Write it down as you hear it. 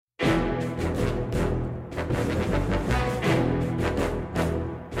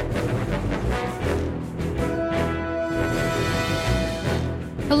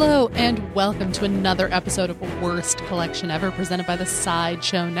Hello, and welcome to another episode of Worst Collection Ever, presented by the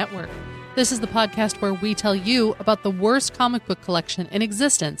Sideshow Network. This is the podcast where we tell you about the worst comic book collection in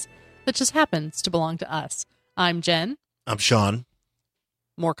existence that just happens to belong to us. I'm Jen. I'm Sean.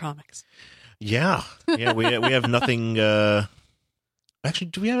 More comics. Yeah, we have nothing. Actually,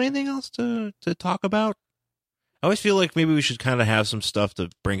 do we have anything else to talk about? I always feel like maybe we should kind of have some stuff to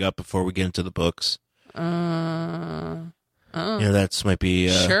bring up before we get into the books. That might be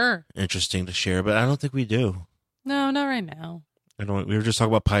sure interesting to share, but I don't think we do. No, not right now. We were just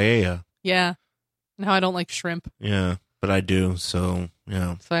talking about paella. Yeah. Now I don't like shrimp. Yeah, but I do. So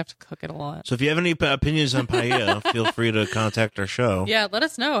yeah. So I have to cook it a lot. So if you have any opinions on paella, feel free to contact our show. Yeah, let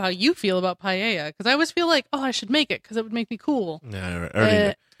us know how you feel about paella, because I always feel like, oh, I should make it because it would make me cool.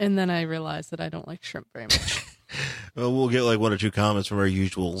 Yeah, and then I realized that I don't like shrimp very much. Well, we'll get like one or two comments from our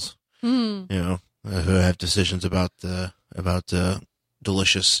usuals. You know, who have decisions about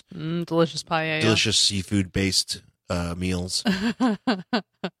delicious paella, delicious seafood based meals,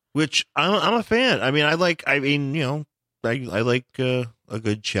 which I'm a fan. I mean, I like a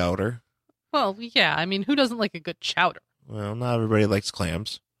good chowder. Well, yeah. I mean, who doesn't like a good chowder? Well, not everybody likes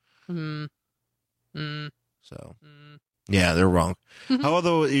clams. So yeah, they're wrong.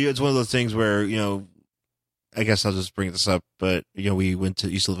 Although it's one of those things where, I guess I'll just bring this up, but we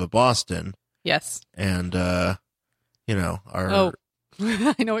used to live in Boston. Yes. And I know what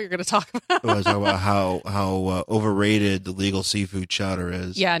you're going to talk about. I was talking about how overrated the legal seafood chowder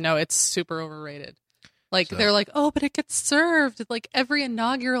is. Yeah, no, it's super overrated. They're like, oh, but it gets served at like every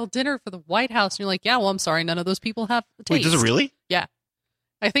inaugural dinner for the White House. And you're like, yeah, well, I'm sorry, none of those people have a taste. Wait, does it really? Yeah.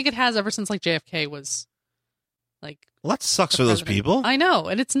 I think it has ever since like JFK was like. Well, that sucks for those people. I know,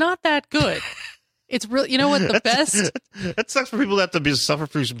 and it's not that good. It's really, you know what, the best. That sucks for people that have to suffer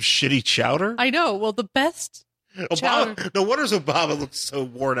through some shitty chowder. I know. Well, the best. Obama, no wonder's Obama looks so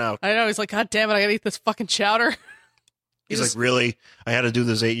worn out. I know. He's like, God damn it, I gotta eat this fucking chowder. He's like, really? I had to do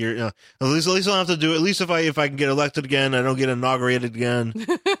this 8 years. At least I don't have to do it. At least if I can get elected again, I don't get inaugurated again.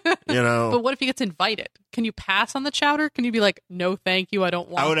 But what if he gets invited? Can you pass on the chowder? Can you be like, no, thank you, I don't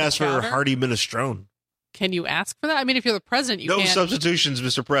want? I would ask chowder? for hearty minestrone. Can you ask for that? I mean, if you're the president, you can't. No substitutions,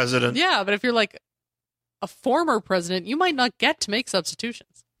 Mr. President. Yeah, but if you're like a former president, you might not get to make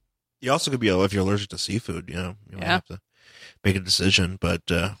substitutions. You also could be, if you're allergic to seafood, you might have to make a decision. But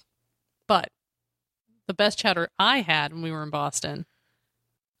the best chowder I had when we were in Boston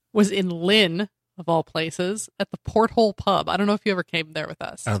was in Lynn, of all places, at the Porthole Pub. I don't know if you ever came there with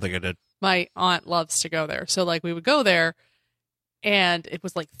us. I don't think I did. My aunt loves to go there. So we would go there and it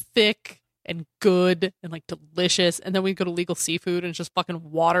was thick and good and delicious. And then we'd go to Legal Seafood and it's just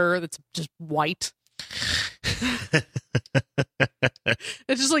fucking water that's just white.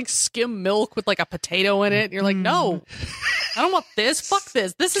 It's just skim milk with a potato in it. And you're like, no, I don't want this. Fuck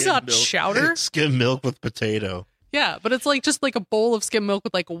this. This is not chowder. Skim milk with potato. Yeah, but it's just a bowl of skim milk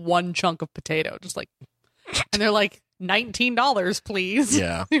with one chunk of potato. Just and they're like $19, please.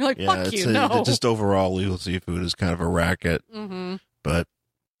 Yeah. You're like, fuck you. No. Just overall, Legal Seafood is kind of a racket.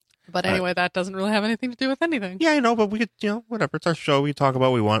 But anyway, that doesn't really have anything to do with anything. Yeah, I know, but we could, whatever. It's our show. We talk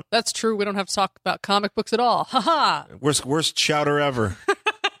about what we want. That's true. We don't have to talk about comic books at all. Ha-ha. Worst chowder ever.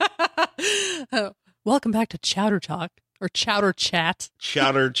 Welcome back to Chowder Talk, or Chowder Chat.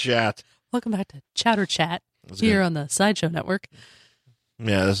 Chowder Chat. Welcome back to Chowder Chat here on the Sideshow Network.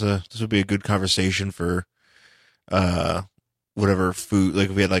 Yeah, this would be a good conversation for whatever food.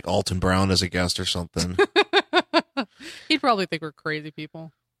 If we had Alton Brown as a guest or something. He'd probably think we're crazy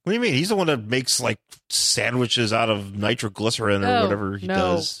people. What do you mean? He's the one that makes sandwiches out of nitroglycerin or whatever he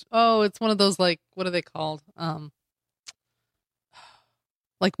does. Oh, it's one of those what are they called?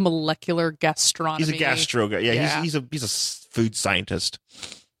 Molecular gastronomy. He's a gastro guy. Yeah. He's a food scientist.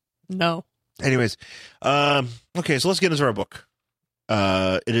 No. Anyways, okay, so let's get into our book.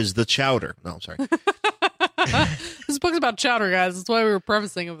 It is The Chowder. No, I'm sorry. This book's about chowder, guys. That's why we were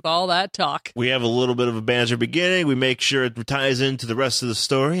prefacing it with all that talk. We have a little bit of a banter beginning. We make sure it ties into the rest of the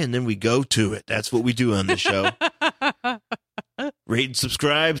story, and then we go to it. That's what we do on this show. Rate and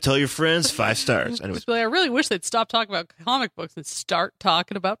subscribe. Tell your friends. 5 stars. Anyways. I really wish they'd stop talking about comic books and start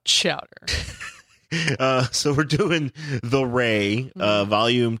talking about chowder. So we're doing The Ray,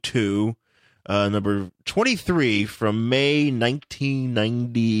 Volume 2, number 23 from May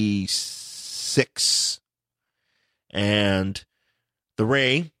 1996. And The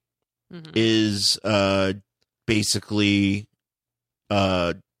Ray is basically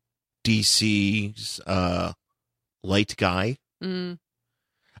DC's light guy. I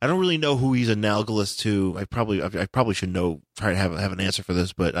don't really know who he's analogous to. I probably should know. Try to have an answer for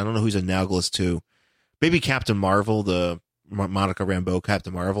this, but I don't know who he's analogous to. Maybe Captain Marvel, the Monica Rambeau,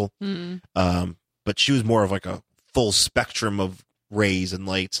 Captain Marvel. Mm. But she was more of like a full spectrum of rays and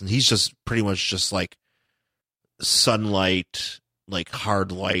lights, and he's just pretty much just like sunlight, like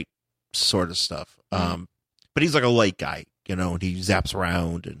hard light sort of stuff. But he's like a light guy, and he zaps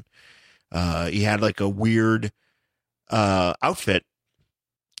around, and he had like a weird outfit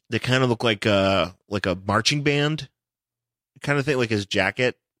that kind of looked like a marching band kind of thing, like his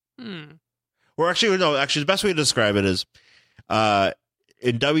jacket. Or actually, no, the best way to describe it is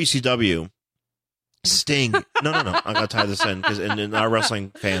in WCW, Sting. No. I'm going to tie this in because in our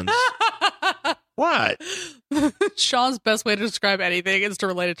wrestling fans. What? Sean's best way to describe anything is to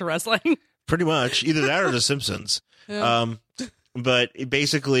relate it to wrestling. Pretty much. Either that or The Simpsons. Yeah. But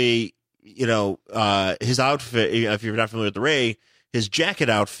basically, his outfit, if you're not familiar with the Ray, his jacket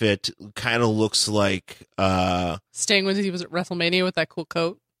outfit kind of looks like Sting when he was at WrestleMania with that cool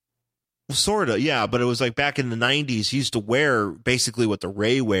coat. Sort of, yeah, but it was like back in the 90s, he used to wear basically what the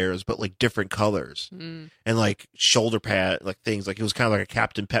Ray wears, but like different colors and like shoulder pad, like things. Like it was kind of like a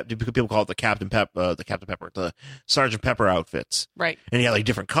Captain Pepper. People call it the Sergeant Pepper outfits. Right. And he had like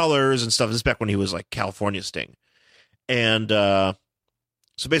different colors and stuff. This is back when he was like California Sting. And so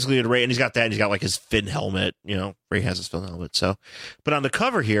basically, Ray, and he's got that, and he's got like his fin helmet. Ray has his fin helmet. So, but on the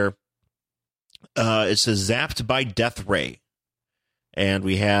cover here, it says "Zapped by Death Ray." And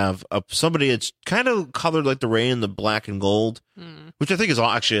we have somebody that's kind of colored like the Ray in the black and gold, which I think is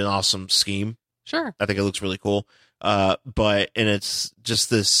actually an awesome scheme. Sure. I think it looks really cool. And it's just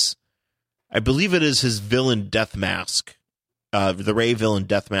this, I believe it is his villain death mask, the Ray villain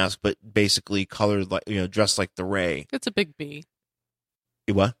death mask, but basically colored like, dressed like the Ray. It's a big bee.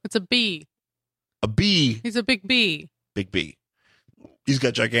 What? It's a bee. A bee? He's a big bee. Big bee. He's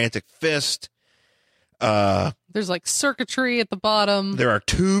got gigantic fist. There's like circuitry at the bottom. There are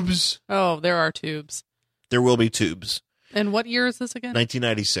tubes. Oh, there are tubes. There will be tubes. And what year is this again?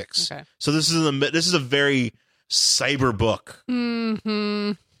 1996. Okay. So this is a very cyber book.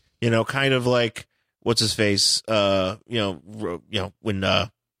 Mm-hmm. Kind of like what's his face? When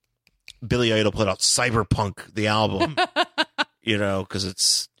Billy Idol put out Cyberpunk the album. Because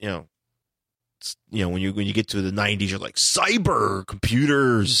it's when you get to the 90s, you're like cyber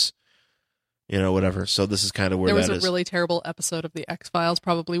computers. Whatever. So this is kind of where there was that a is. really terrible episode of the X-Files,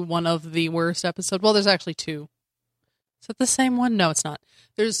 probably one of the worst episodes. Well, there's actually two. Is it the same one? No, it's not.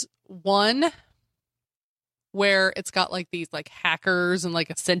 There's one where it's got like these like hackers and like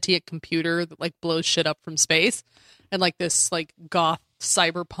a sentient computer that like blows shit up from space, and like this like goth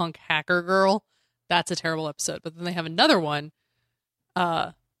cyberpunk hacker girl. That's a terrible episode. But then they have another one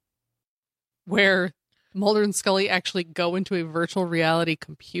where Mulder and Scully actually go into a virtual reality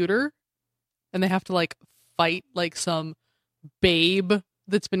computer. And they have to like fight like some babe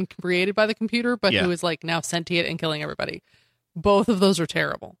that's been created by the computer, but who is like now sentient and killing everybody. Both of those are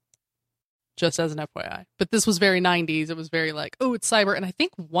terrible. Just as an FYI. But this was very 90s. It was very like, oh, it's cyber. And I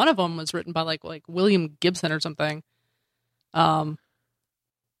think one of them was written by like William Gibson or something. But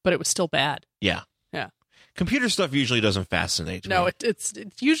it was still bad. Yeah. Yeah. Computer stuff usually doesn't fascinate me. No,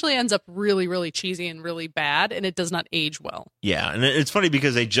 it usually ends up really, really cheesy and really bad, and it does not age well. Yeah, and it's funny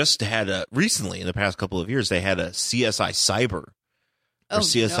because they just had recently in the past couple of years they had a CSI Cyber or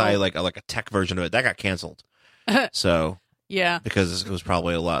CSI like a tech version of it that got canceled. So yeah, because it was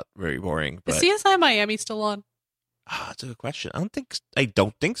probably a lot very boring. But, is CSI Miami still on? That's a good question. I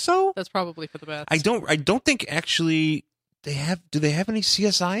don't think so. That's probably for the best. I don't think actually they have. Do they have any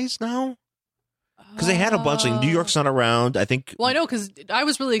CSIs now? Because they had a bunch. Like New York's not around. I think. Well, I know because I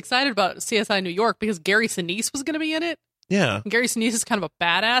was really excited about CSI New York because Gary Sinise was going to be in it. Yeah. And Gary Sinise is kind of a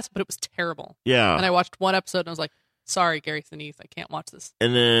badass, but it was terrible. Yeah. And I watched one episode and I was like, "Sorry, Gary Sinise, I can't watch this."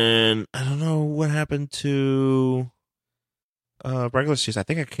 And then I don't know what happened to regular CSI. I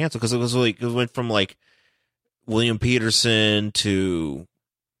think I canceled because it was like it went from like William Peterson to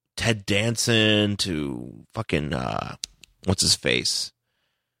Ted Danson to fucking what's his face.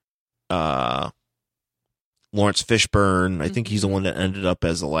 Lawrence Fishburne. I think he's the one that ended up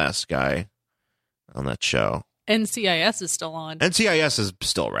as the last guy on that show. NCIS is still on. NCIS is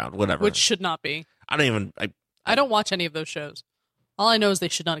still around, whatever. Which should not be. I don't watch any of those shows. All I know is they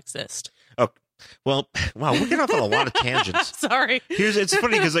should not exist. Oh, well, wow, we're getting off on a lot of tangents. Sorry. It's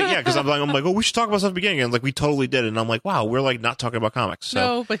funny because I'm like, oh, we should talk about stuff at the beginning, and like we totally did, and I'm like, wow, we're like not talking about comics. So.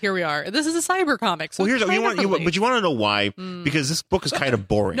 No, but here we are. This is a cyber comic. So well, but you want to know why? Because this book is kind of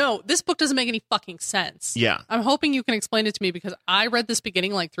boring. No, this book doesn't make any fucking sense. Yeah, I'm hoping you can explain it to me because I read this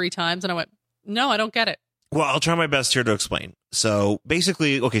beginning like 3 times, and I went, no, I don't get it. Well, I'll try my best here to explain. So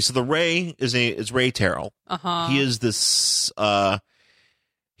basically, okay, so the Ray is Ray Terrell. Uh-huh. He is this.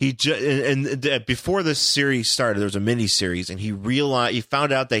 and before this series started, there was a mini series, and he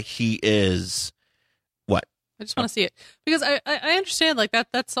found out that he is what? I just want to see it because I understand like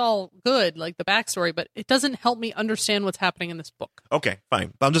that's all good, like the backstory, but it doesn't help me understand what's happening in this book. Okay,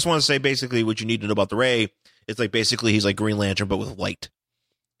 fine. I just want to say basically what you need to know about the Ray. It's like basically he's like Green Lantern but with light.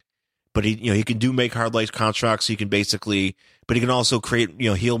 But he can make hard light constructs. He can basically, but he can also create,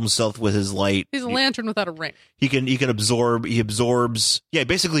 heal himself with his light. He's a lantern without a ring. He can absorb. He absorbs. Yeah,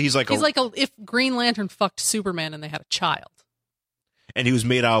 basically he's like if Green Lantern fucked Superman and they had a child, and he was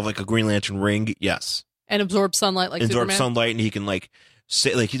made out of like a Green Lantern ring. Yes, and absorb sunlight like absorb Superman. sunlight, and he can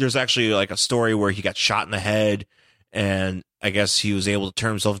there's actually like a story where he got shot in the head, and I guess he was able to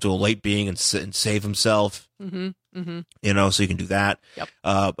turn himself into a light being and save himself. Mm-hmm. So he can do that. Yep.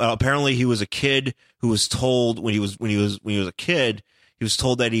 Apparently, he was a kid who was told when he was a kid, he was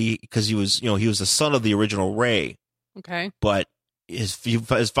told that because he was the son of the original Ray. Okay. But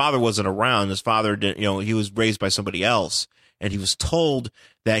his father wasn't around. His father didn't. He was raised by somebody else, and he was told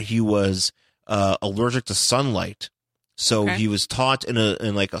that he was allergic to sunlight. So he was taught in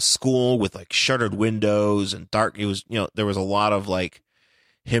a school with like shuttered windows and dark. He was there was a lot of like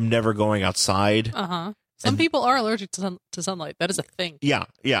him never going outside. Some people are allergic to sunlight. That is a thing. Yeah.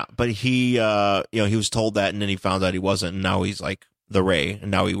 But he he was told that, and then he found out he wasn't, and now he's like the Ray, and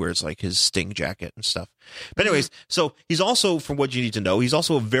now he wears like his Sting jacket and stuff. But anyways, so he's also, from what you need to know, he's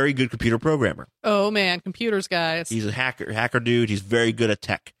also a very good computer programmer. Oh man, computers, guys. He's a hacker dude. He's very good at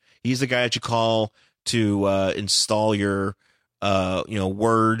tech. He's the guy that you call to install your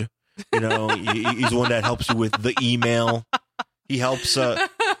Word. He's the one that helps you with the email. He helps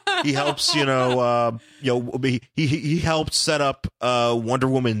he helped set up Wonder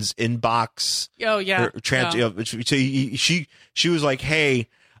Woman's inbox. Oh yeah. She was like, "Hey,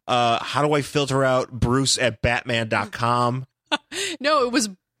 how do I filter out Bruce at Batman.com?" No, it was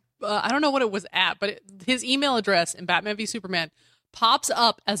I don't know what it was at, but his email address in Batman v Superman pops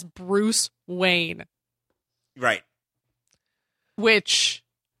up as Bruce Wayne. Right. Which,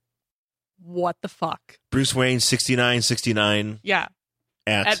 what the fuck? Bruce Wayne 6969. Yeah.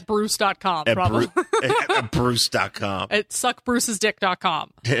 At Bruce.com, probably. At Bruce.com. At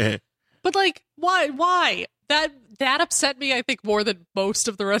suckbrucesdick.com. But like, why? That upset me, I think, more than most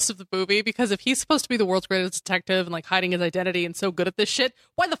of the rest of the movie, because if he's supposed to be the world's greatest detective and like hiding his identity and so good at this shit,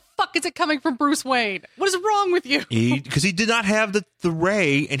 why the fuck is it coming from Bruce Wayne? What is wrong with you? Because he did not have the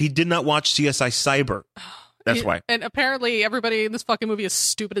Ray, and he did not watch CSI Cyber. That's why. And apparently everybody in this fucking movie is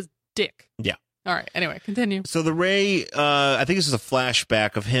stupid as dick. Yeah. All right. Anyway, continue. So the Ray, I think this is a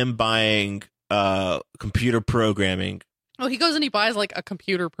flashback of him buying computer programming. Oh, he goes and he buys like a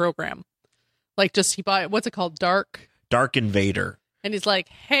computer program. Like what's it called? Dark Invader. And he's like,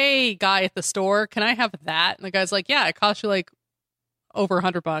 "Hey, guy at the store, can I have that?" And the guy's like, "Yeah, it costs you like over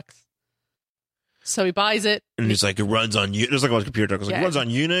 $100." So he buys it. And he's like, "It runs on you." There's like a computer talk. It runs on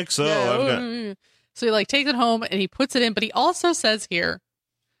Unix. So he like takes it home and he puts it in, but he also says here.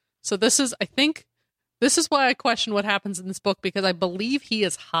 So I think this is why I question what happens in this book, because I believe he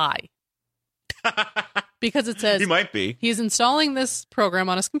is high. Because it says he might be. He's installing this program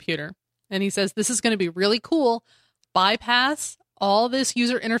on his computer, and he says this is going to be really cool. Bypass all this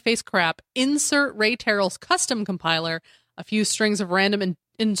user interface crap. Insert Ray Terrell's custom compiler, a few strings of random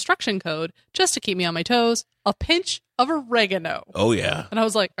instruction code just to keep me on my toes. A pinch of oregano. Oh yeah. And I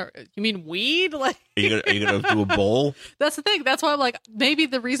was like, "You mean weed? Like, are you gonna do a bowl?" That's the thing. That's why I'm like, maybe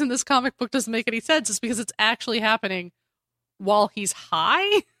the reason this comic book doesn't make any sense is because it's actually happening while he's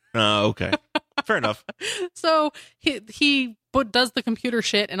high. Okay. Fair enough. So he does the computer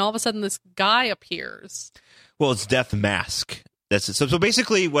shit, and all of a sudden this guy appears. Well, it's Death Mask. That's it. So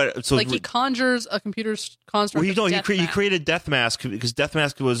basically, he conjures a computer's construct. Well, he created Death Mask because Death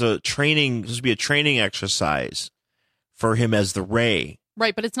Mask was supposed to be a training exercise for him as the Ray.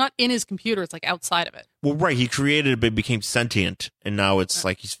 Right, but it's not in his computer. It's like outside of it. Well, right. He created it, but it became sentient, and now it's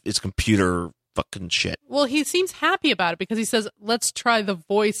like it's computer fucking shit. Well, he seems happy about it because he says, "Let's try the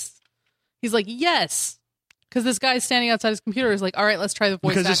voice." He's like, "Yes," because this guy's standing outside his computer. Is like, "All right, let's try the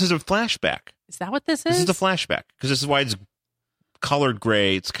voice." Because this is a flashback. Is that what this is? This is a flashback because this is why it's colored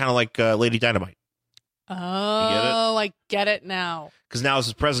gray. It's kind of like Lady Dynamite. Oh, I get it now. Because now it's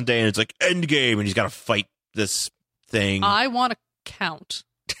his present day, and it's like Endgame, and he's got to fight this thing. I want a count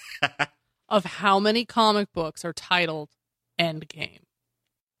of how many comic books are titled Endgame.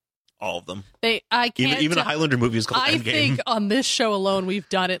 All of them. I can't. Even a Highlander movie is called Endgame. I think on this show alone, we've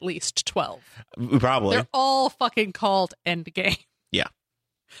done at least 12. Probably. They're all fucking called Endgame. Yeah.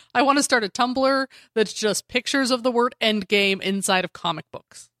 I want to start a Tumblr that's just pictures of the word Endgame inside of comic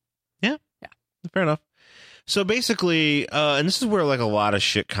books. Yeah. Fair enough. So basically, and this is where like a lot of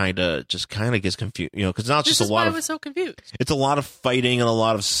shit kind of gets confused, because now it's This just is a lot why of I was so confused. it's a lot of fighting and a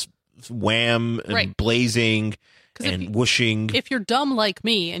lot of wham and Right. blazing 'Cause and whooshing. If you're dumb like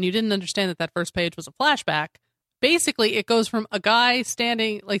me and you didn't understand that first page was a flashback, basically it goes from a guy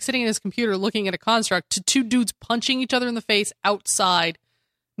sitting in his computer looking at a construct to two dudes punching each other in the face outside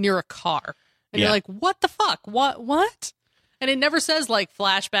near a car. And you're like, what the fuck? What? And it never says like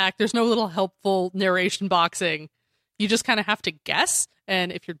flashback. There's no little helpful narration boxing. You just kind of have to guess.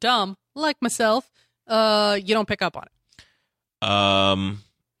 And if you're dumb, like myself, you don't pick up on it.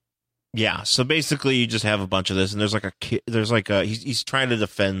 Yeah. So basically, you just have a bunch of this, and there's like a kid. There's like he's trying to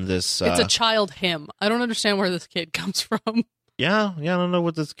defend this. It's a child hymn. I don't understand where this kid comes from. Yeah. I don't know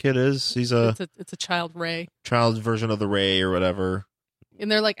what this kid is. He's It's a child Ray. Child version of the Ray or whatever.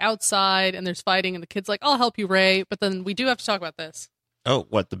 And they're like outside and there's fighting and the kid's like, I'll help you, Ray. But then we do have to talk about this. Oh,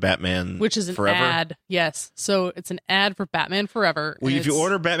 what, the Batman Which is an Forever? ad. Yes. So it's an ad for Batman Forever. Well, if you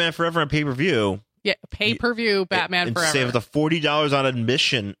order Batman Forever on pay-per-view. Yeah, pay-per-view Batman and Forever. save the $40 on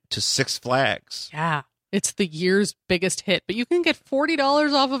admission to Six Flags. Yeah. It's the year's biggest hit. But you can get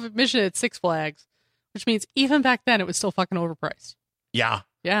 $40 off of admission at Six Flags, which means even back then it was still fucking overpriced. Yeah.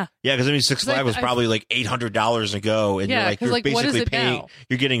 Yeah. Yeah, because I mean, Six Flags was probably like $800 a go, and Yeah, you're like, what is basically it paying. now?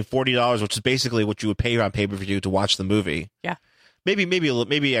 You're getting $40, which is basically what you would pay on pay-per-view to watch the movie. Yeah.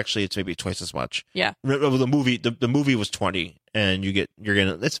 Maybe actually it's maybe twice as much. Yeah. The movie was $20, and you're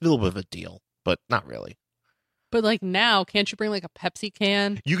getting it's a little bit of a deal, but not really. But like now, can't you bring like a Pepsi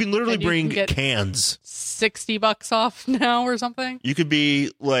can? You can literally bring cans. $60 off now or something. You could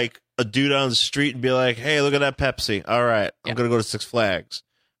be like a dude on the street and be like, "Hey, look at that Pepsi. All right, I'm gonna go to Six Flags.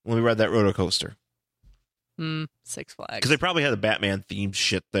 Let me ride that roller coaster." Six Flags. Because they probably had the Batman themed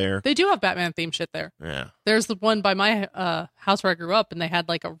shit there. They do have Batman themed shit there. Yeah. There's the one by my house where I grew up, and they had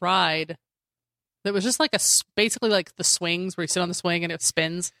like a ride that was just like basically like the swings where you sit on the swing and it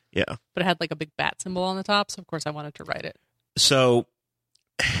spins. Yeah. But it had like a big bat symbol on the top, so of course I wanted to ride it. So,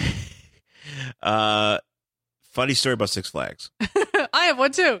 funny story about Six Flags. I have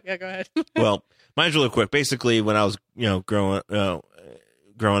one too. Yeah, go ahead. Well, mine's really quick. Basically, when I was growing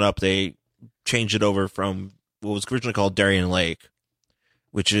up, they changed it over from what was originally called Darien Lake,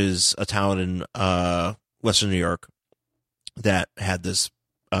 which is a town in Western New York that had this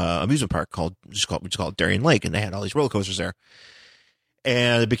amusement park called Darien Lake, and they had all these roller coasters there.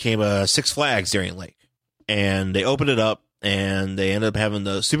 And it became a Six Flags Darien Lake, and they opened it up, and they ended up having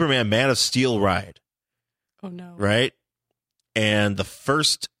the Superman Man of Steel ride. Oh no! Right, and I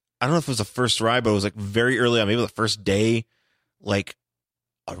don't know if it was the first ride, but it was like very early on, maybe the first day, like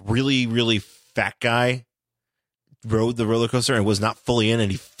a really, really fat guy rode the roller coaster and was not fully in,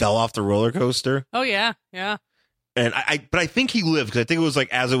 and he fell off the roller coaster. Oh yeah, yeah. And but I think he lived, because I think it was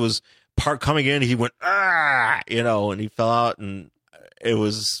like as it was coming in, he went and he fell out, and it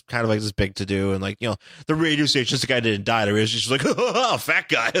was kind of like this big to do, and like the radio station, the guy didn't die. The radio station's like, oh, fat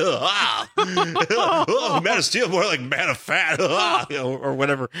guy, Man of Steel, more like Man of Fat, or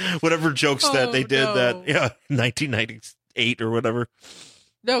whatever jokes that they did 1998 or whatever.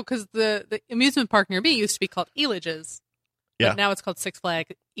 No, because the amusement park near me used to be called Elage's. But now it's called Six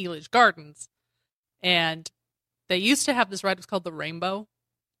Flags Elage Gardens. And they used to have this ride, it was called the Rainbow.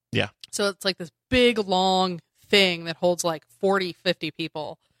 Yeah. So it's like this big, long thing that holds like 40, 50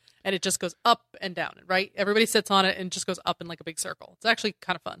 people. And it just goes up and down, right? Everybody sits on it and it just goes up in like a big circle. It's actually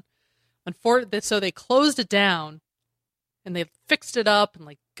kind of fun. So they closed it down and they fixed it up and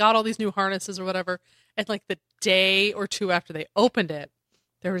like got all these new harnesses or whatever. And like the day or two after they opened it,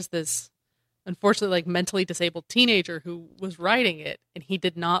 there was this, unfortunately, like mentally disabled teenager who was riding it, and he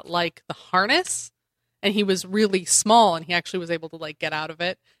did not like the harness, and he was really small, and he actually was able to like get out of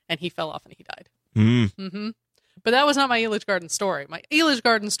it, and he fell off and he died. Mm-hmm. But that was not my Elage Garden story. My Elage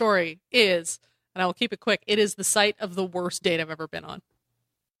Garden story is, and I will keep it quick, it is the site of the worst date I've ever been on.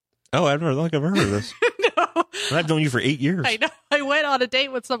 Oh, I don't think I've ever heard of this. No. And I've known you for 8 years. I know. I went on a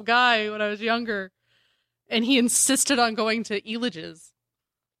date with some guy when I was younger, and he insisted on going to Elage's.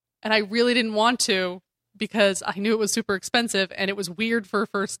 And I really didn't want to because I knew it was super expensive, and it was weird for a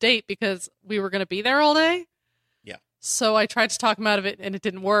first date because we were going to be there all day. Yeah. So I tried to talk him out of it, and it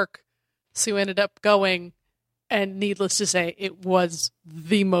didn't work. So we ended up going, and needless to say, it was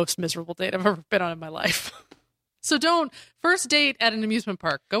the most miserable date I've ever been on in my life. So don't first date at an amusement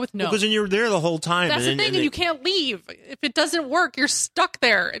park. Go with no. Because then you're there the whole time. That's the thing, and you can't leave. If it doesn't work, you're stuck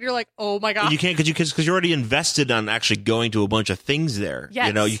there, and you're like, "Oh my god!" You can't because you're already invested on actually going to a bunch of things there.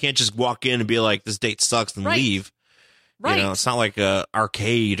 Yes. You can't just walk in and be like, "This date sucks," and leave. Right. It's not like a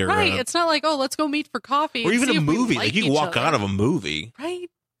arcade or It's not like, oh, let's go meet for coffee, or even see a if we movie. like you can each walk other. out of a movie, right?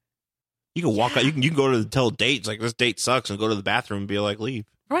 You can walk out. You can go to tell a date. It's like, this date sucks, and go to the bathroom and be like, leave.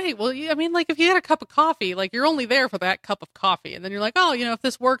 Right. Well, I mean, like, if you had a cup of coffee, like, you're only there for that cup of coffee. And then you're like, oh, if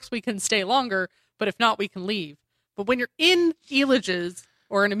this works, we can stay longer. But if not, we can leave. But when you're in Elage's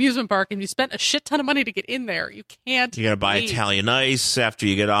or an amusement park and you spent a shit ton of money to get in there, you can't. You got to buy leave. Italian ice after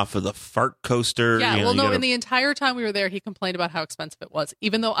you get off of the fart coaster. Yeah. Well, no, in the entire time we were there, he complained about how expensive it was,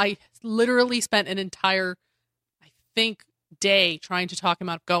 even though I literally spent an entire, I think, day trying to talk him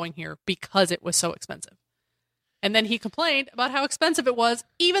out of going here because it was so expensive. And then he complained about how expensive it was,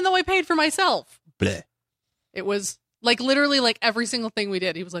 even though I paid for myself. Bleh. It was like literally like every single thing we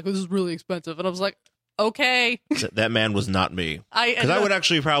did. He was like, this is really expensive. And I was like, okay. That man was not me. Because I would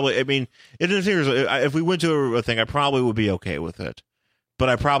actually probably, I mean, if we went to a thing, I probably would be okay with it. But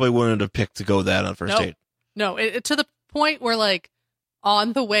I probably wouldn't have picked to go that on first date. No, to the point where, like,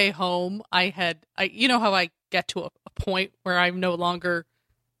 on the way home, you know how I get to a point where I'm no longer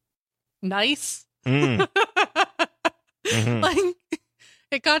nice? Mm-hmm. Like,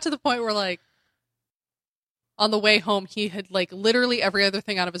 it got to the point where, like, on the way home, he had, like, literally every other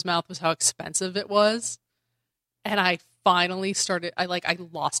thing out of his mouth was how expensive it was. And I finally started, I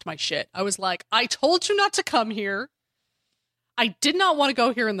lost my shit. I was like, I told you not to come here. I did not want to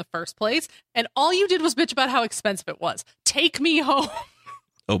go here in the first place. And all you did was bitch about how expensive it was. Take me home.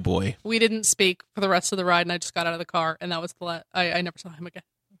 Oh, boy. We didn't speak for the rest of the ride, and I just got out of the car, and that was I never saw him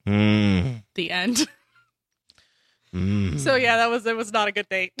again. The end. So, yeah, it was not a good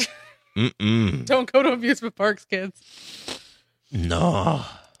date. Don't go to amusement parks, kids. No.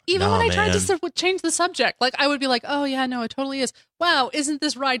 Even when I tried to change the subject, like, I would be like, oh, yeah, no, it totally is. Wow, isn't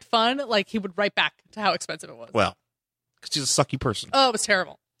this ride fun? Like, he would write back to how expensive it was. Well, because he's a sucky person. Oh, it was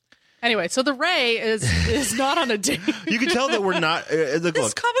terrible. Anyway, so the Ray is not on a date. You can tell that we're not.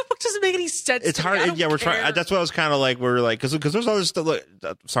 This comic book doesn't make any sense. It's hard. Yeah, we're trying. That's what I was kind of like. We're like, because there's other stuff.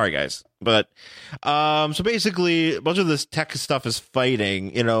 Sorry, guys, but so basically, a bunch of this tech stuff is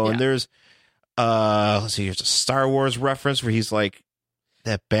fighting, and there's let's see, here's a Star Wars reference where he's like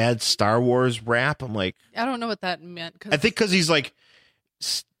that bad Star Wars rap. I'm like, I don't know what that meant. I think because he's like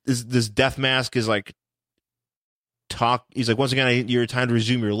this death mask is like. He's like, once again, your time to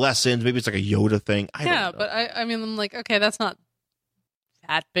resume your lessons. Maybe it's like a Yoda thing. I don't know. But I mean, I'm like, okay, that's not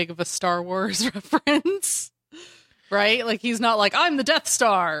that big of a Star Wars reference, right? Like, he's not like, I'm the Death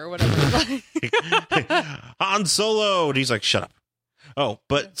Star or whatever. Han Solo. And he's like, shut up. Oh,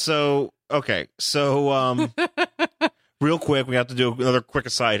 but so, okay. So, real quick, we have to do another quick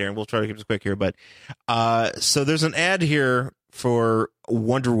aside here, and we'll try to keep this quick here. But, so there's an ad here for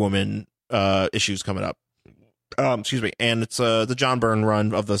Wonder Woman issues coming up. Excuse me, and it's the John Byrne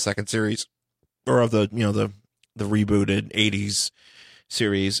run of the second series, or of the the rebooted 80s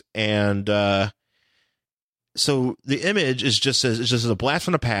series, and so the image is just a blast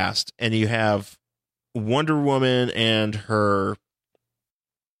from the past, and you have Wonder Woman and her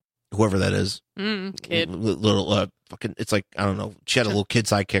whoever that is, kid, little fucking, it's like, I don't know, she had a little kid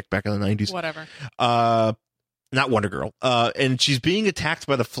sidekick back in the 90s, whatever, not Wonder Girl, and she's being attacked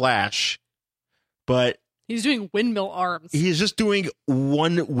by the Flash, but he's doing windmill arms. He is just doing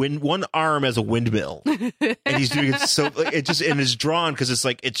one arm as a windmill, and he's doing it so it just, and it's drawn because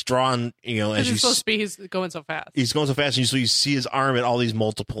it's drawn, as you supposed to be. He's going so fast. He's going so fast, and so you see his arm at all these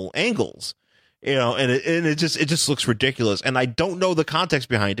multiple angles, and it just looks ridiculous. And I don't know the context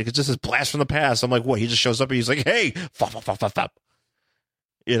behind it. It's just this blast from the past. I'm like, what? He just shows up and he's like, hey, fop, fop, fop, fop, fop.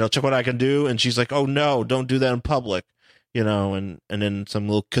 Check what I can do. And she's like, oh no, don't do that in public, and then some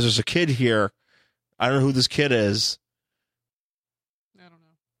little, because there's a kid here. I don't know who this kid is. I don't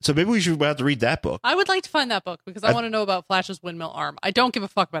know. So maybe we should have to read that book. I would like to find that book because I want to know about Flash's windmill arm. I don't give a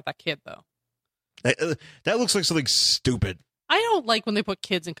fuck about that kid, though. That looks like something stupid. I don't like when they put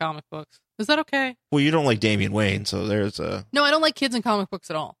kids in comic books. Is that okay? Well, you don't like Damian Wayne, so there's a... No, I don't like kids in comic books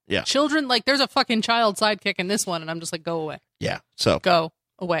at all. Yeah. Children, like, there's a fucking child sidekick in this one, and I'm just like, go away. Yeah, so... Go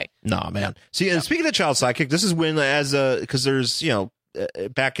away. Nah, man. See, and speaking of child sidekick, this is when, because there's,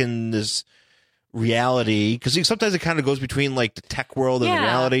 back in this... reality, because sometimes it kind of goes between like the tech world and the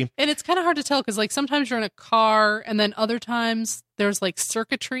reality, and it's kind of hard to tell because like sometimes you're in a car and then other times there's like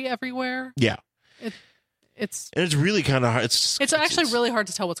circuitry everywhere. It's really kind of hard. It's actually really hard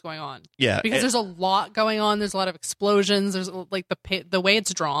to tell what's going on. Because there's a lot going on. There's a lot of explosions. There's like the way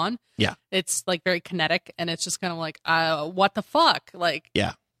it's drawn. It's like very kinetic, and it's just kind of like what the fuck, like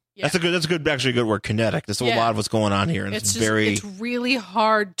that's a good actually a good word, kinetic. There's a lot of what's going on here, and it's really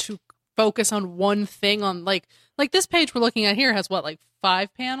hard to focus on one thing on like this page we're looking at here has what, like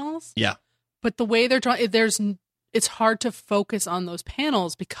 5 panels? Yeah. But the way they're drawn, it's hard to focus on those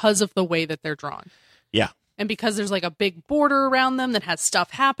panels because of the way that they're drawn. Yeah. And because there's like a big border around them that has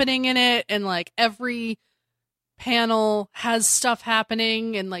stuff happening in it, and like every panel has stuff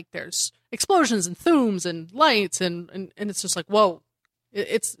happening, and like there's explosions and thooms and lights, and it's just like, whoa.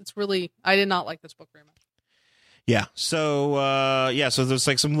 It's really, I did not like this book very much. Yeah. So so there's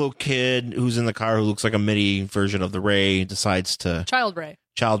like some little kid who's in the car who looks like a mini version of the Ray, decides to Child Ray.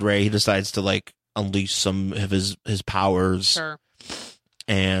 He decides to like unleash some of his powers. Sure.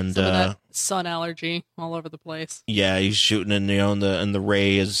 And some of that sun allergy all over the place. Yeah, he's shooting, and and the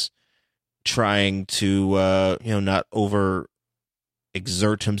Ray is trying to not over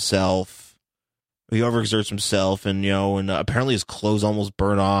exert himself. He overexerts himself, and apparently his clothes almost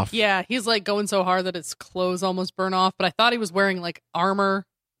burn off. Yeah, he's like going so hard that his clothes almost burn off. But I thought he was wearing like armor.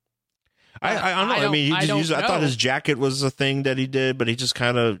 I don't know. I mean, he just used. I thought his jacket was a thing that he did, but he just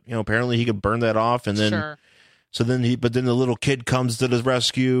kind of apparently he could burn that off, and then sure. So then then the little kid comes to the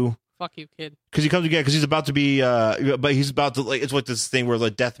rescue. Fuck you, kid. Because he comes again because he's about to be but he's about to like, it's like this thing where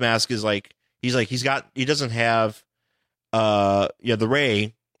the death mask is like he doesn't have the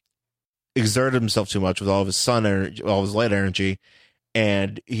Ray exerted himself too much with all of his sun energy, all of his light energy,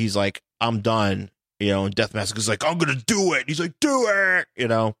 and he's like, I'm done, and Death Mask is like, I'm gonna do it. He's like, do it,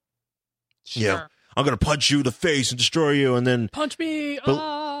 Sure. Yeah, I'm gonna punch you in the face and destroy you, and then punch me.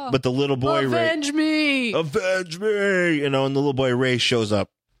 But the little boy avenge me, and the little boy Ray shows up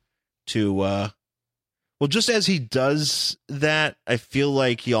to just as he does that, I feel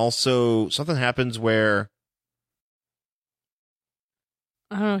like he also something happens where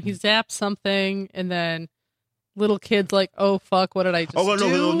I don't know, he zaps something, and then little kid's like, "Oh fuck, what did I just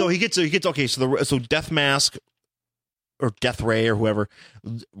do?" No, he gets okay. So Death Mask or Death Ray or whoever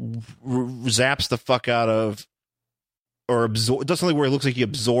zaps the fuck out of or does something where it looks like he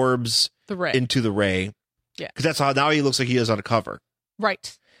absorbs the Ray into the Ray. Yeah, because that's how now he looks like he is on a cover.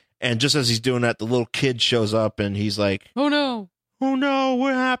 Right. And just as he's doing that, the little kid shows up, and he's like, "Oh no,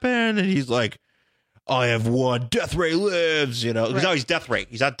 what happened?" And he's like, I have won. Death Ray lives, because now he's Death Ray.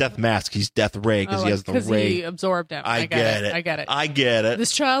 He's not Death Mask. He's Death Ray because he has the Ray. He absorbed him. I get it.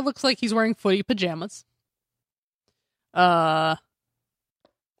 This child looks like he's wearing footy pajamas. Yeah.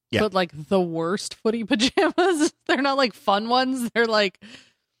 But like the worst footy pajamas. They're not like fun ones. They're like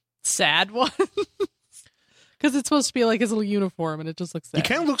sad ones. Because it's supposed to be like his little uniform, and it just looks sad. He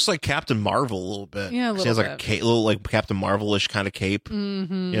kind of looks like Captain Marvel a little bit. Yeah, a little he has bit. like a little like Captain Marvel-ish kind of cape,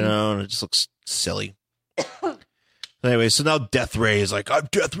 mm-hmm. And it just looks silly. Anyway, so now Death Ray is like, I'm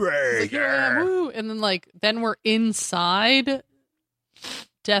Death Ray. Like, yeah, woo. And then we're inside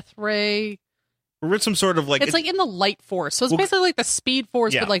Death Ray. We're in some sort of like it's like in the light force. So it's basically like the speed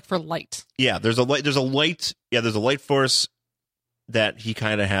force, but like for light. Yeah, there's a light force that he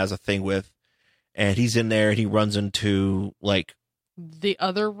kind of has a thing with. And he's in there, and he runs into, like... the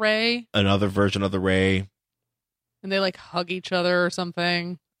other Ray? Another version of the Ray. And they, like, hug each other or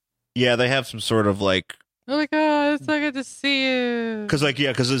something. Yeah, they have some sort of, like... Oh, my God, it's so good to see you.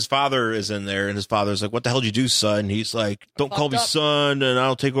 Because his father is in there, and his father's like, what the hell did you do, son? He's like, don't call me son, and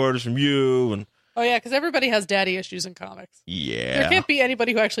I'll take orders from you, and... Oh, yeah, because everybody has daddy issues in comics. Yeah. There can't be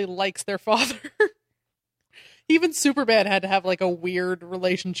anybody who actually likes their father. Even Superman had to have, like, a weird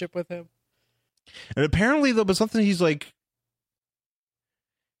relationship with him. And apparently, though, but something he's like,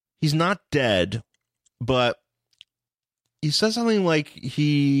 he's not dead, but he says something like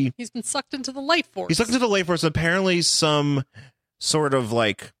he's been sucked into the light force. He's sucked into the light force. Apparently, some sort of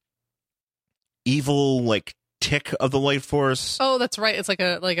like evil like tick of the light force. Oh, that's right. It's like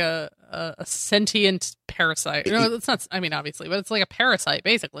a sentient parasite. No, it's not. I mean, obviously, but it's like a parasite,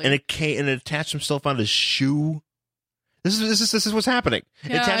 basically. And it attached himself on his shoe. This is what's happening.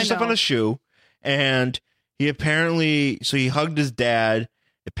 Yeah, it attached himself on his shoe. And he he hugged his dad.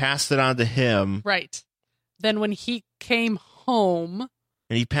 It passed it on to him. Right. Then when he came home,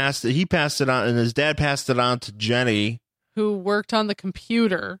 and he passed it on, and his dad passed it on to Jenny, who worked on the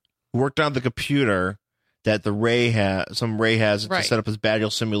computer. That some Ray has to set up his battle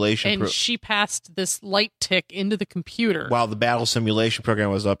simulation. And she passed this light tick into the computer while the battle simulation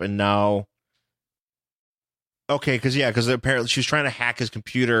program was up, and now. Okay, because apparently she was trying to hack his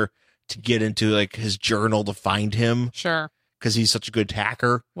computer to get into like his journal to find him. Sure. Because he's such a good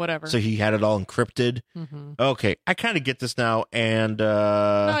hacker. Whatever. So he had it all encrypted. Mm-hmm. Okay, I kind of get this now, and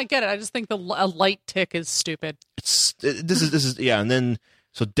no, I get it. I just think a light tick is stupid. This is and then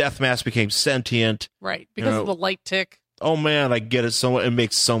so Death Mask became sentient, right? Because of the light tick. Oh man, I get it. It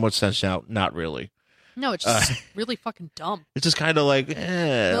makes so much sense now. Not really. No, it's just really fucking dumb. It's just kind of like,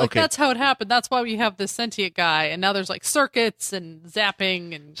 okay. That's how it happened. That's why we have this sentient guy, and now there's like circuits and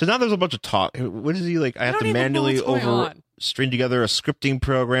zapping, and so now there's a bunch of talk. What is he like? I have to manually string together a scripting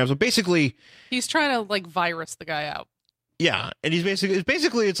program. So basically, he's trying to like virus the guy out. Yeah, and he's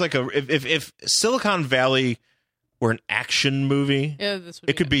basically it's like if Silicon Valley were an action movie, yeah, this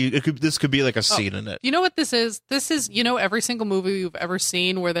would this could be like a scene in it. You know what this is? This is, every single movie you've ever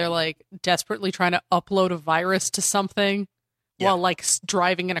seen where they're like desperately trying to upload a virus to something while like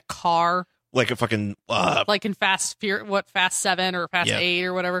driving in a car. Like a fucking like in Fast 7 or Fast 8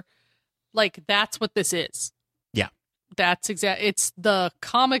 or whatever. Like that's what this is. Yeah. That's it's the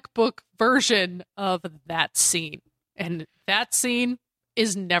comic book version of that scene. And that scene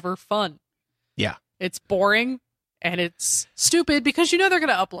is never fun. Yeah. It's boring and it's stupid because they're going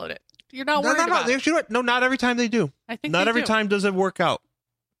to upload it. You're not worried about it. No, not every time they do. I think not every time does it work out.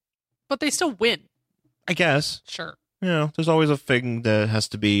 But they still win. I guess. Sure. There's always a thing that has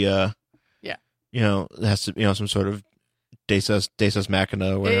to be it has to some sort of Deus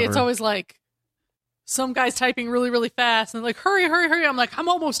Machina or whatever. It's always like some guy's typing really, really fast and like, hurry. I'm like, I'm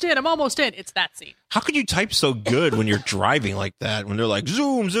almost in. It's that scene. How could you type so good when you're driving like that? When they're like,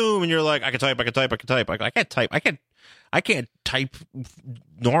 zoom, and you're like, I can type. I can't type. I can't type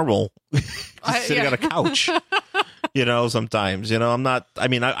normal sitting on a couch, sometimes, I'm not,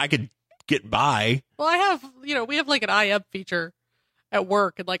 I could get by. Well, I have, we have like an IM feature at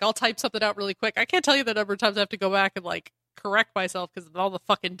work and like I'll type something out really quick. I can't tell you the number of times I have to go back and like correct myself because of all the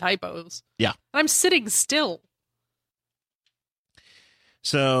fucking typos. Yeah. And I'm sitting still.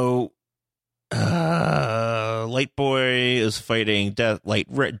 So, Light Boy is fighting Death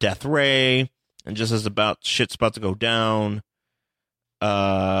Ray, and just as shit's about to go down,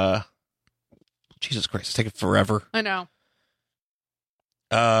 Jesus Christ, it's taking forever. I know.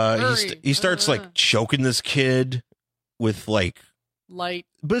 He starts like choking this kid with like light,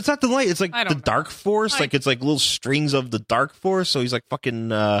 but it's not the light. It's like the dark force. Like it's like little strings of the dark force. So he's like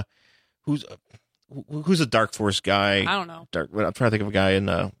fucking who's a dark force guy? I don't know. I'm trying to think of a guy in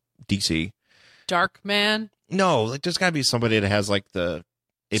DC. Dark Man? No, like there's got to be somebody that has like the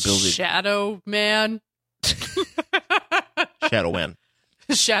ability. Shadow Man. Shadow Man.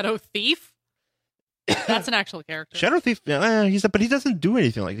 Shadow Thief. That's an actual character. Shadow Thief. But he doesn't do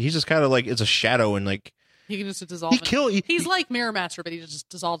anything like that. He's just kind of like it's a shadow and like. He can just dissolve. He's like Mirror Master, but he just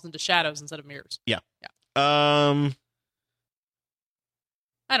dissolves into shadows instead of mirrors. Yeah. I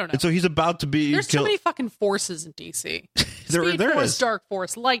don't know. And so he's about to be. There's too many fucking forces in DC. there Force, is Dark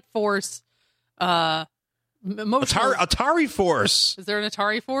Force, Light Force, Atari Force. Is there an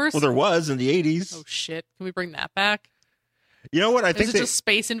Atari Force? Well, there was in the 80s. Oh shit! Can we bring that back? You know what? I think is it just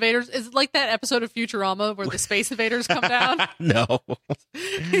Space Invaders? Is it like that episode of Futurama where the Space Invaders come down? No.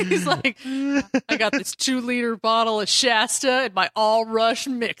 He's like, I got this 2-liter bottle of Shasta and my All Rush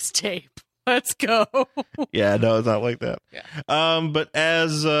mixtape. Let's go. Yeah, no, it's not like that. Yeah. But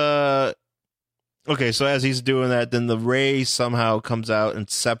as so as he's doing that, then the Ray somehow comes out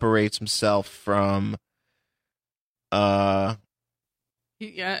and separates himself from.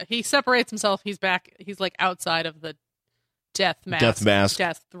 He separates himself. He's back. He's like outside of the Death Mask,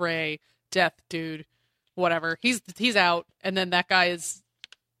 Death Ray, Death Dude, whatever. He's out, and then that guy is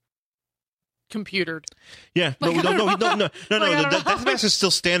computered. Yeah, no. The Death Mask is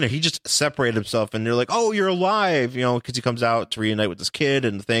still standing. He just separated himself, and they're like, "Oh, you're alive," because he comes out to reunite with this kid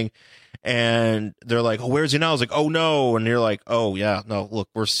and the thing, and they're like, "Oh, where's he now?" I was like, "Oh no," and you're like, "Oh yeah, no, look,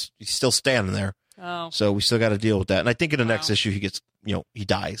 he's still standing there." Oh, so we still got to deal with that. And I think in the next issue, he gets, he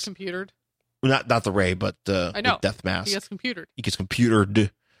dies. Computered. Not the Ray, but I know. the Death Mask. He gets computered. He gets computered.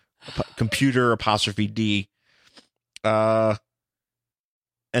 Computer apostrophe D. And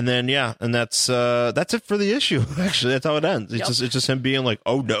then and that's it for the issue. Actually, that's how it ends. It's just him being like,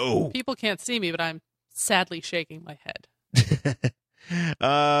 "Oh no." People can't see me, but I'm sadly shaking my head.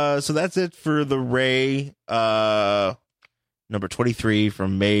 So that's it for the Ray number 23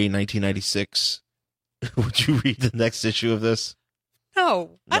 from May 1996. Would you read the next issue of this?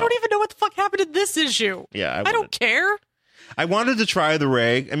 No, I don't even know what the fuck happened in this issue. Yeah, I don't care. I wanted to try the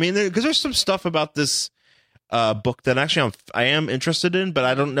Ray. I mean, because there's some stuff about this book that actually I am interested in, but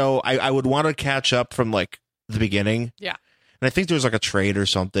I don't know. I would want to catch up from like the beginning. Yeah. And I think there's like a trade or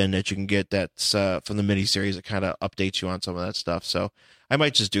something that you can get that's from the miniseries that kind of updates you on some of that stuff. So I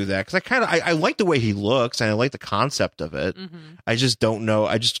might just do that because I like the way he looks and I like the concept of it. Mm-hmm. I just don't know.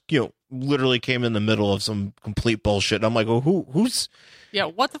 I just literally came in the middle of some complete bullshit. And I'm like, well, who's? Yeah,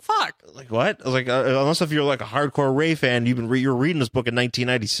 what the fuck? Like what? I was like, unless if you're like a hardcore Ray fan, you're reading this book in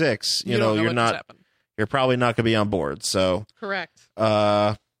 1996. You're not. You're probably not going to be on board. So correct.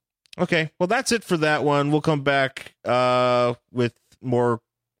 Okay, well, that's it for that one. We'll come back with more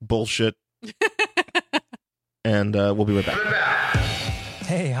bullshit. And we'll be right back.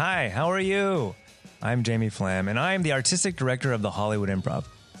 Hey, hi, how are you? I'm Jamie Flam, and I'm the artistic director of the Hollywood Improv.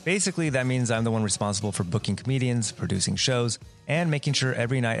 Basically, that means I'm the one responsible for booking comedians, producing shows, and making sure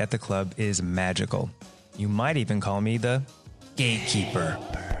every night at the club is magical. You might even call me the gatekeeper.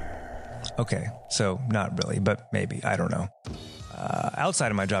 Okay, so not really, but maybe. I don't know. Outside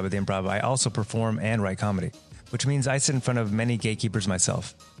of my job at the Improv, I also perform and write comedy, which means I sit in front of many gatekeepers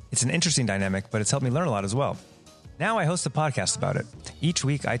myself. It's an interesting dynamic, but it's helped me learn a lot as well. Now I host a podcast about it. Each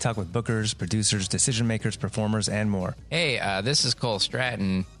week, I talk with bookers, producers, decision makers, performers, and more. Hey, this is Cole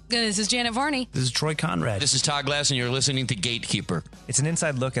Stratton. This is Janet Varney. This is Troy Conrad. This is Todd Glass, and you're listening to Gatekeeper. It's an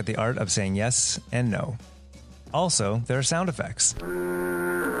inside look at the art of saying yes and no. Also, there are sound effects.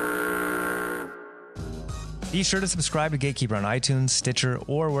 Be sure to subscribe to Gatekeeper on iTunes, Stitcher,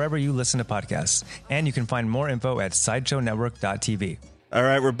 or wherever you listen to podcasts. And you can find more info at SideshowNetwork.tv. All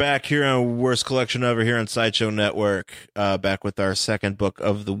right, we're back here on Worst Collection Ever here on Sideshow Network, back with our second book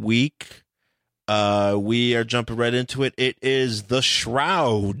of the week. We are jumping right into it. It is The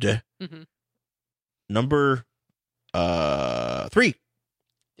Shroud, number 3.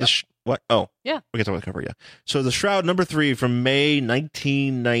 Yep. What? Oh, yeah. We can talk about the cover, yeah. So The Shroud, number 3 from May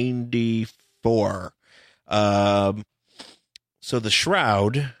 1994. So The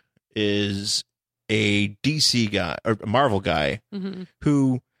Shroud is a DC guy or a Marvel guy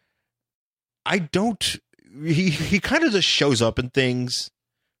who he kind of just shows up in things.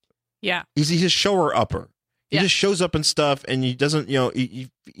 Yeah. He's a shower upper. He Yeah. just shows up in stuff, and he doesn't, he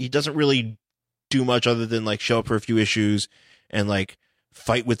doesn't really do much other than like show up for a few issues and like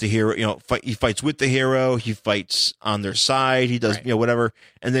fight with the hero, he fights with the hero, he fights on their side, he does, whatever,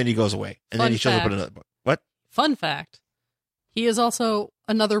 and then he goes away. And then he shows up in another book. What? Fun fact. He is also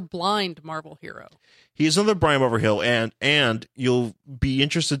another blind Marvel hero. He is another Brian Overhill, and you'll be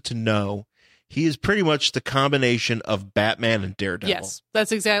interested to know he is pretty much the combination of Batman and Daredevil. Yes,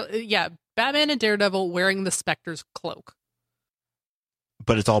 that's exactly, Batman and Daredevil wearing the Spectre's cloak.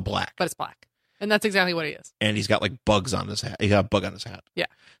 But it's all black. But it's black. And that's exactly what he is. And he's got like bugs on his hat. He got a bug on his hat. Yeah.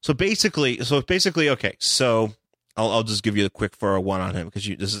 So basically, okay. So I'll just give you a quick 401 on him because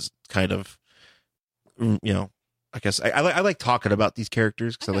this is kind of, I guess I like talking about these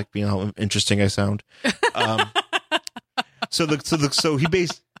characters because I like being how interesting I sound. So the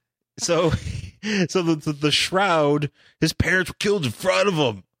Shroud, his parents were killed in front of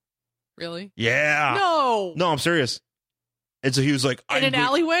him. Really? Yeah. No, I'm serious. And so he was like, in an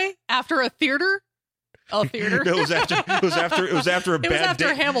alleyway after a theater. A theater. No, it was after a bad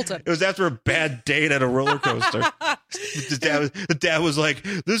date. Hamilton. It was after a bad date at a roller coaster. The dad was like,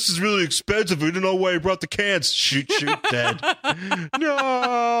 "This is really expensive. We didn't know why he brought the cans. Shoot, Dad."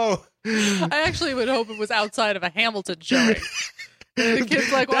 No. I actually would hope it was outside of a Hamilton showing. The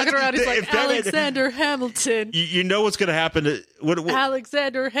kid's like walking around. He's like, Alexander Hamilton. You know what's going to happen?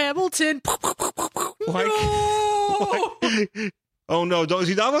 Alexander Hamilton. No. Oh no! Don't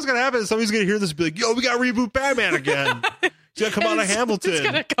see. That's what's gonna happen. Somebody's gonna hear this and be like, "Yo, we got to reboot Batman again." He's gonna come out of Hamilton. It's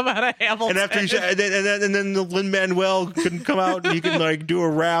gonna come out of Hamilton. And after and then the Lin-Manuel can come out and he can like do a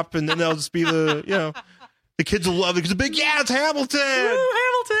rap, and then they'll just be the kids will love it because it's Hamilton. Woo,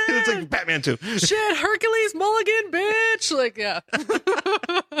 Hamilton. It's like Batman 2. Shit, Hercules Mulligan, bitch. Like, yeah.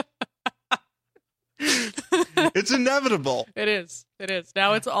 It's inevitable. It is.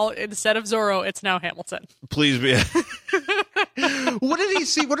 Now it's all, instead of Zorro, it's now Hamilton. Please be. What did he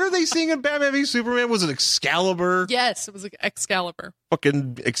see? What are they seeing in Batman v Superman? Was it Excalibur? Yes, it was like Excalibur.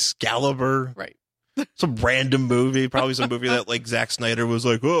 Fucking Excalibur. Right. Some random movie, probably some movie that like Zack Snyder was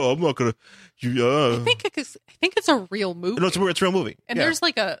like, "Oh, I'm not gonna." I think it's a real movie. No, it's a real movie. And there's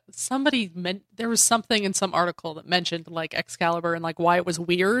like there was something in some article that mentioned like Excalibur and like why it was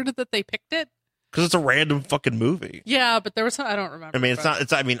weird that they picked it. Because it's a random fucking movie. Yeah, but there was some, I don't remember. I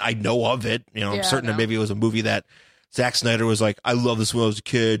mean, I know of it. I'm certain that maybe it was a movie that Zack Snyder was like, "I love this when I was a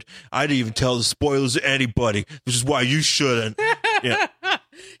kid. I didn't even tell the spoilers to anybody, which is why you shouldn't." Yeah.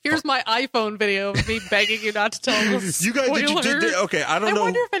 Here's my iPhone video of me begging you not to tell the spoilers. You guys did okay, I don't know. I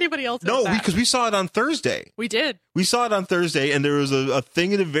wonder if anybody else knows that. Because we saw it on Thursday. We did. We saw it on Thursday, and there was a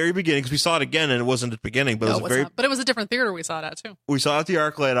thing in the very beginning, because we saw it again, and it wasn't at the beginning, but it was a different theater we saw it at, too. We saw it at the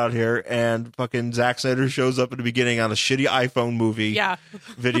ArcLight out here, and fucking Zack Snyder shows up at the beginning on a shitty iPhone movie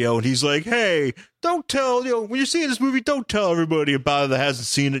video, and he's like, "Hey, don't tell, when you're seeing this movie, don't tell everybody about it that hasn't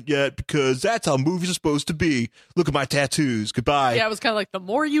seen it yet, because that's how movies are supposed to be. Look at my tattoos. Goodbye." Yeah, it was kind of like, the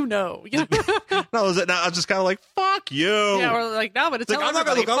more you know. No, I was just kind of like, fuck you. Yeah, we're like, no, but it's like, I'm not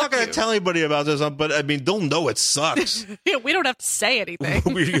going to tell anybody about this, but I mean, they'll know it sucks. Yeah, we don't have to say anything.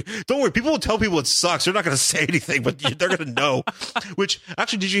 Don't worry, people will tell people it sucks. They're not going to say anything, but they're going to know. Which,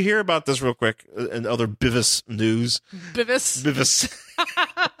 actually, did you hear about this real quick in other Bivis news? Bivis? Bivis.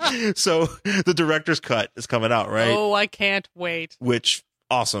 So the director's cut is coming out, right? Oh, I can't wait. Which,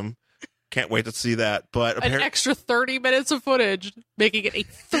 awesome. Can't wait to see that. But An extra 30 minutes of footage, making it a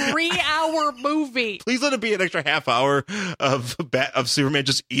 3-hour movie. please let it be an extra half hour of Superman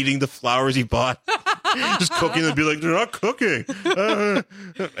just eating the flowers he bought. Just cooking and be like, they're not cooking.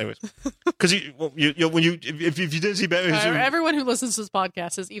 Anyways, because when if you didn't see Batman, v Superman, everyone who listens to this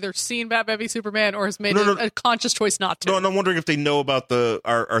podcast has either seen Batman v Superman or has made a conscious choice not to. No, and I'm wondering if they know about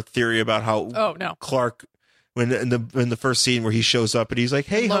our theory about how Clark, when in the first scene where he shows up and he's like,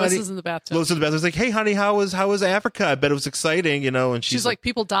 "Hey, Lois honey," is in the bathtub. Lois is in the bathroom. He's like, "Hey, honey, how was Africa? I bet it was exciting, And she's like,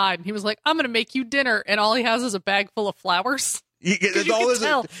 "People died," and he was like, "I'm going to make you dinner," and all he has is a bag full of flowers. You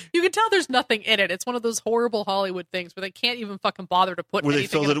can tell there's nothing in it. It's one of those horrible Hollywood things where they can't even fucking bother to put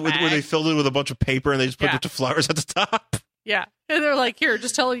anything in a bag. Where they filled it with a bunch of paper and they just put a bunch of flowers at the top. Yeah. And they're like, here,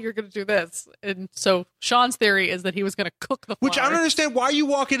 just tell her you're going to do this. And so Sean's theory is that he was going to cook the flowers. Which I don't understand why you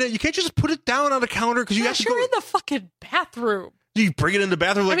walk in it. You can't just put it down on the counter because you actually you're in the fucking bathroom. You bring it in the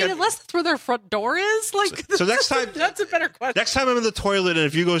bathroom. Like, unless that's where their front door is. Like, so next time, that's a better question. Next time I'm in the toilet, and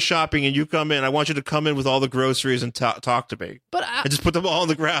if you go shopping and you come in, I want you to come in with all the groceries and talk to me. But and just put them all on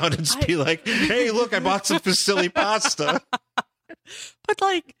the ground and just be like, "Hey, look, I bought some fusilli pasta." But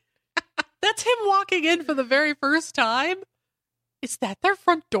like, that's him walking in for the very first time. Is that their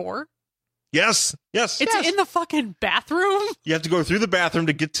front door? Yes. It's in the fucking bathroom. You have to go through the bathroom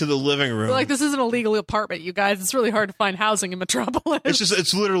to get to the living room. Like, this is an illegal apartment, you guys. It's really hard to find housing in Metropolis.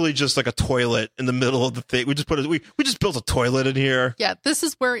 It's literally just like a toilet in the middle of the thing. We just built a toilet in here. Yeah, this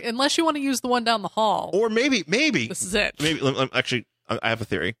is where, unless you want to use the one down the hall, or maybe this is it. Maybe actually, I have a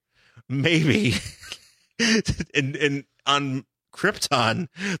theory. Maybe on Krypton,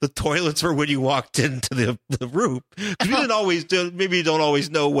 the toilets were when you walked into the room. Because maybe you don't always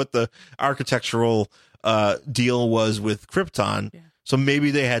know what the architectural deal was with Krypton. Yeah. So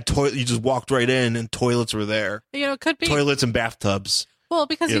maybe they had you just walked right in and toilets were there. It could be. Toilets and bathtubs. Well,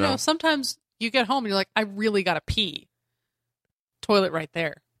 because, sometimes you get home and you're like, I really got to pee. Toilet right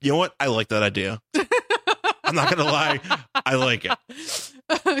there. You know what? I like that idea. I'm not going to lie. I like it.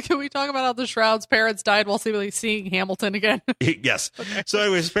 Can we talk about how the Shroud's parents died while seeing Hamilton again? Yes. Okay. So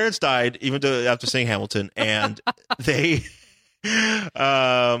anyway, his parents died after seeing Hamilton, and they, well,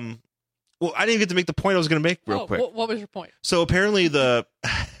 I didn't even get to make the point I was going to make real quick. What was your point? So apparently the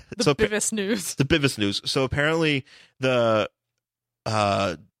Beavis News. The Beavis News. So apparently the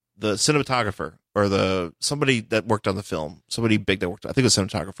cinematographer or somebody that worked on the film, somebody big that worked, I think it was a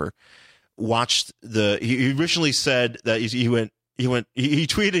cinematographer, watched he originally said that he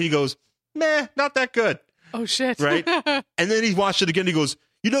tweeted, he goes, "Meh, not that good." Oh shit. Right? And then he watched it again, he goes,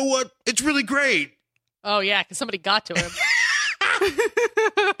 "You know what? It's really great." Oh yeah, because somebody got to him.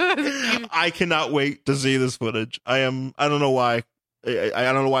 I cannot wait to see this footage. I don't know why. I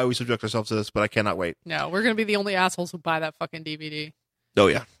don't know why we subject ourselves to this, but I cannot wait. No, we're gonna be the only assholes who buy that fucking DVD. Oh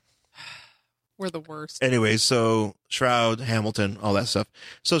yeah. We're the worst. Anyway, so Shroud, Hamilton, all that stuff.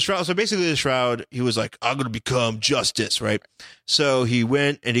 So basically the Shroud, he was like, "I'm going to become justice," right? So he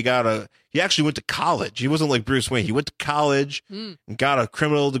went and he actually went to college. He wasn't like Bruce Wayne. He went to college and got a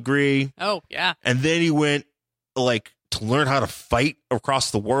criminal degree. Oh, yeah. And then he went like to learn how to fight across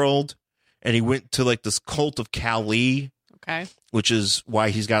the world. And he went to like this cult of Kali. Okay. Which is why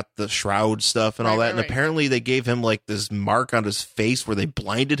he's got the Shroud stuff and all that. And apparently they gave him like this mark on his face where they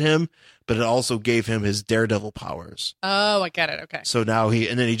blinded him, but it also gave him his Daredevil powers. Oh, I get it. Okay. So now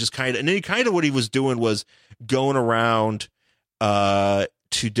what he was doing was going around to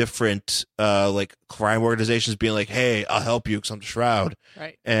different like crime organizations being like, "Hey, I'll help you because I'm the Shroud."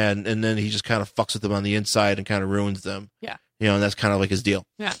 Right. And then he just kind of fucks with them on the inside and kind of ruins them. Yeah. And that's kind of like his deal.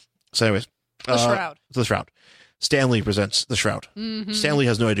 Yeah. So anyways. The Shroud. The Shroud. Stanley presents the Shroud. Mm-hmm. Stanley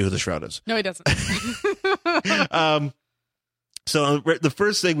has no idea who the Shroud is. No, he doesn't. So the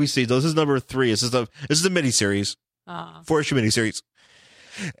first thing we see, this is number 3. This is a miniseries, 4-issue miniseries,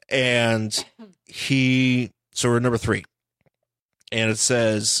 and so we're number 3, and it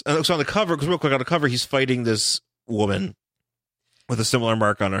says, so on the cover, because real quick on the cover, he's fighting this woman with a similar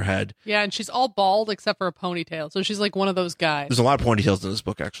mark on her head. Yeah, and she's all bald except for a ponytail. So she's like one of those guys. There's a lot of ponytails in this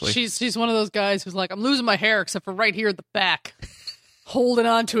book, actually. She's one of those guys who's like, I'm losing my hair except for right here at the back. Holding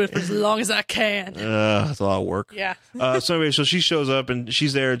on to it for as long as I can. That's a lot of work. Yeah. So anyway, so she shows up and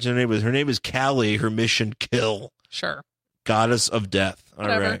she's there. Her name is Kali. Her mission, kill. Sure. Goddess of death. All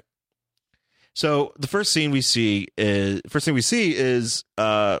Whatever. right. So the first thing we see is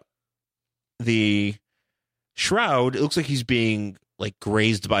the Shroud. It looks like he's being like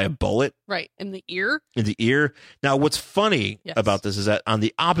grazed by a bullet. Right. In the ear. Now, what's funny about this is that on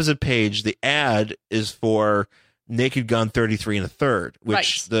the opposite page, the ad is for Naked Gun 33 1/3, which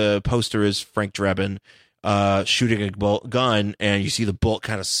Right. the poster is Frank Drebin shooting a gun, and you see the bullet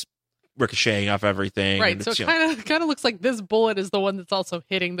kind of ricocheting off everything. Right. And So it it's, you know, kind of looks like this bullet is the one that's also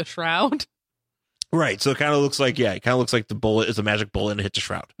hitting the Shroud. right. So it kind of looks like, yeah, it kind of looks like the bullet is a magic bullet and it hit the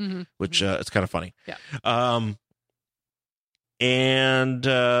Shroud, Mhm. which it's kind of funny. Yeah. And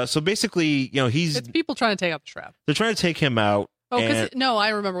so basically, you know, It's people trying to take out the Shroud. they're trying to take him out. Oh, because and- no, I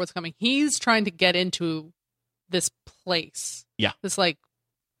remember what's coming. He's trying to get into this place. Yeah. This, like,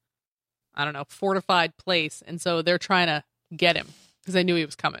 I don't know, fortified place. And so they're trying to get him because they knew he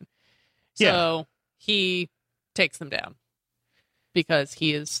was coming. So he takes them down because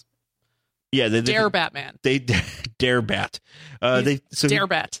he is Dare Batman. They Dare Bat. Dare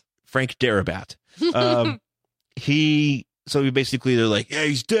Bat. Frank Darabat. So basically they're like, yeah,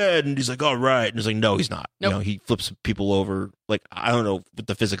 he's dead, and he's like, all right, and he's like, no, he's not. Nope. You know, he flips people over. Like, I don't know what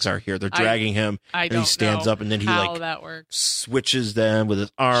the physics are here. They're dragging him, I and don't he stands know up, and then he how like that works. switches them with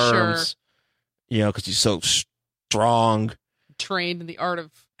his arms. You know, because he's so strong, Trained in the art of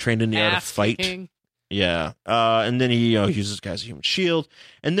ass fight. kicking. Yeah. And then he uses guys as a human shield.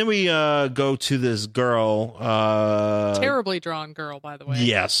 And then we go to this girl. Terribly drawn girl, by the way.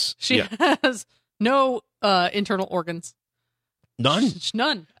 Yes. She Yeah. has no internal organs. None.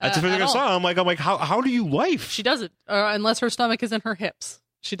 None. That's the first thing I at all. saw. I'm like, how do you life? She doesn't, unless her stomach is in her hips.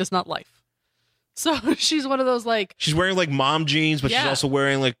 She does not life. So she's one of those like She's wearing like mom jeans, but she's Yeah. also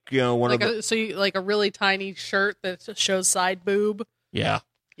wearing like, you know, one like of the like a really tiny shirt that shows side boob. yeah.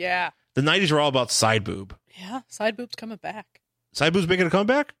 Yeah, The 90s were all about side boob. yeah, side boob's coming back. Side boob's making a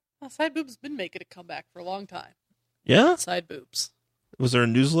comeback? Well, side boob's been making a comeback for a long time. Yeah. Side boobs. Was there a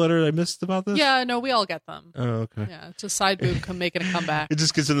newsletter I missed about this? Yeah, no, we all get them. Oh, okay. Yeah, it's just side boob making a comeback. It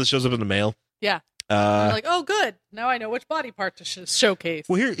just shows up in the mail. Yeah. You're Uh, like, oh, good. Now I know which body part to showcase.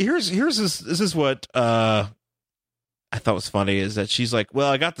 well, here's this is what I thought was funny is that she's like, well,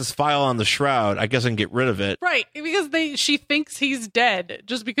 I got this file on the Shroud. I guess I can get rid of it. Right, because she thinks he's dead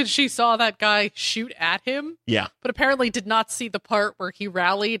just because she saw that guy shoot at him, Yeah. but apparently did not see the part where he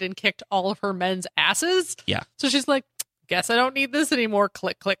rallied and kicked all of her men's asses. Yeah. So she's like, guess I don't need this anymore.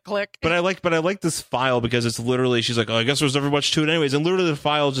 Click, click, click. But I like this file because it's literally, she's like, oh, I guess there's never much to it anyways. And literally the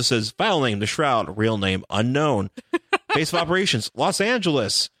file just says file name, the Shroud, real name, unknown. Base of operations, Los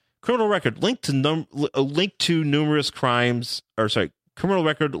Angeles. Criminal record, linked to numerous crimes, criminal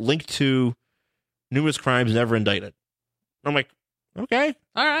record linked to numerous crimes never indicted. I'm like, okay,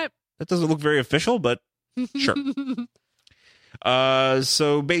 All right. that doesn't look very official, but sure.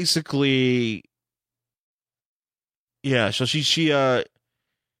 So basically, yeah. So he's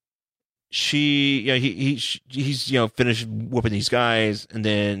finished whooping these guys, and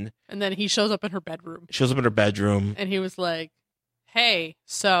then And then he shows up in her bedroom. shows up in her bedroom. And he was like, hey,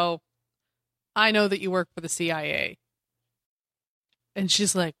 so I know that you work for the CIA. And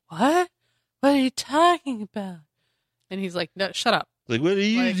she's like, what? What are you talking about? And he's like, no, shut up. Like, what are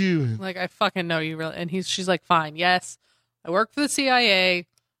you Like- doing? Like, I fucking know you really. And she's like, fine, yes, I work for the CIA.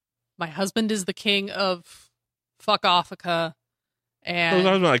 My husband is the king of fuck Africa. No, And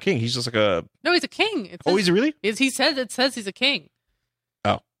he's not a king. He's just like a. no, he's a king. It Oh, says, he's a really? it says he's a king.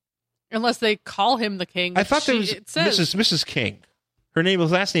 Oh. Unless they call him the king. I thought there was it says, Mrs. King. Her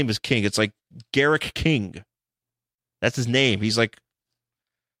last name is King. It's like Garrick King. That's his name. He's like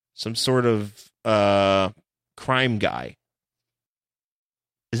some sort of crime guy.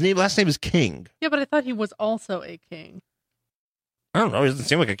 His last name is King. Yeah, but I thought he was also a king. I don't know. He doesn't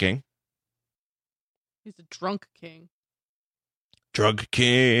seem like a king. He's a drunk king. Drug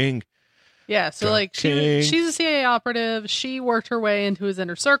King. Yeah, so Drunk like king. she's a CIA operative. She worked her way into his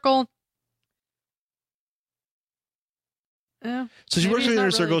inner circle. Yeah, So she maybe works he's in the not inner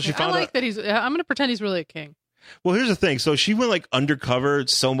really circle. a She king. found I like out. that he's. I'm going to pretend he's really a king. Well, here's the thing. So she went like undercover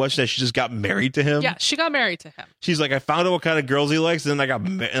so much that she just got married to him. Yeah, she got married to him, She's like, I found out what kind of girls he likes, and then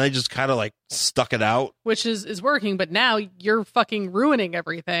and I just kind of like stuck it out. which is working. But now you're fucking ruining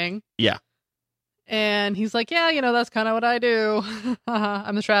everything. Yeah. And he's like, yeah, that's kind of what I do.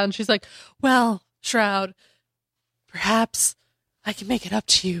 I'm the Shroud. And she's like, well, Shroud, perhaps I can make it up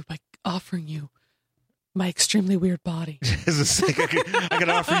to you by offering you my extremely weird body. It's like, I can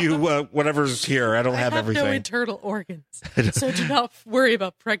offer you whatever's here. I don't have no everything. internal organs, so do not worry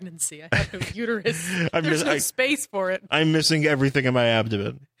about pregnancy. I have no uterus. There's no space for it. I'm missing everything in my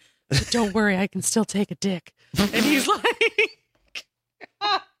abdomen. But don't worry, I can still take a dick. And he's like,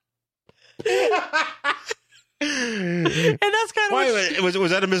 and that's kind Why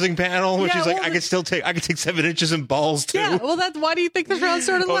was that a missing panel? Where Yeah, she's like, well, I could take 7 inches in balls too. Yeah, well, why do you think the Shroud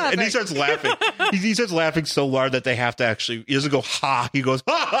started laughing? And he starts laughing. he starts laughing so loud that they have to actually. He doesn't go ha. He goes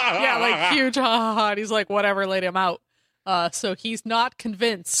ha ha ha. Yeah, like huge ha ha ha. And he's like, whatever, laid him out. So he's not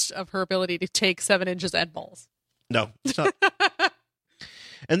convinced of her ability to take 7 inches and balls. No, it's not.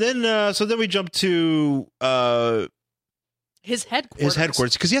 And then, so then we jump to his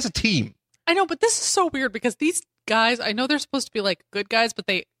headquarters. Because he has a team. I know, but this is so weird because these guys, I know they're supposed to be like good guys, but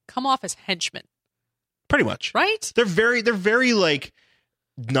they come off as henchmen. Pretty much, right? They're very like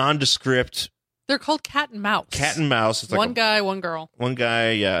nondescript. They're called cat and mouse. Cat and mouse. It's like one guy, one girl. One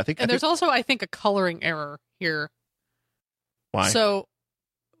guy, yeah. I think. There's also, I think, a coloring error here. Why? So.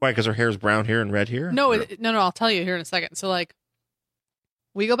 Why? Because her hair is brown here and red here. No, no. I'll tell you here in a second. So, like,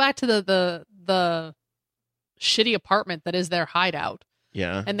 we go back to the shitty apartment that is their hideout.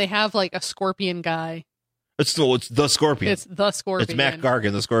 Yeah. And they have like a scorpion guy. It's the Scorpion. It's the Scorpion. It's Mac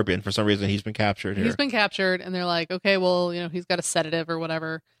Gargan, the Scorpion. For some reason, he's been captured here. He's been captured, and they're like, okay, well, he's got a sedative or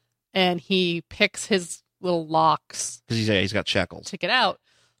whatever, and he picks his little locks because he's got shackles to get out.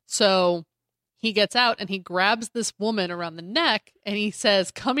 So he gets out and he grabs this woman around the neck and he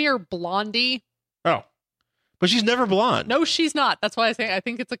says, "Come here, blondie." Oh. But she's never blonde. No, she's not. That's why I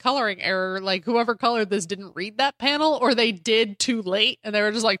think it's a coloring error. Like, whoever colored this didn't read that panel, or they did too late, and they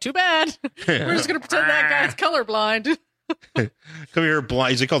were just like, too bad. We're just going to pretend that guy's colorblind. Come here,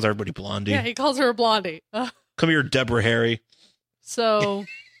 blondie. He calls everybody blondie. Yeah, he calls her a blondie. Come here, Deborah Harry. So,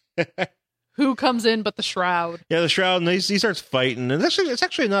 who comes in but the Shroud? Yeah, the Shroud, and he starts fighting, and it's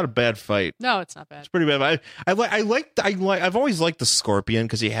actually not a bad fight. No, it's not bad. It's pretty bad. I've always liked the Scorpion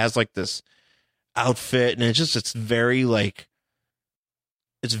because he has like this outfit, and it's very like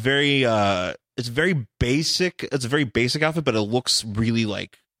it's very basic. It's a very basic outfit, but it looks really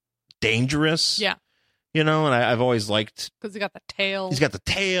like dangerous. Yeah, and I've always liked because he got the tail. He's got the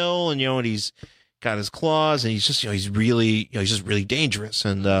tail, and and he's got his claws, and he's just he's just really dangerous.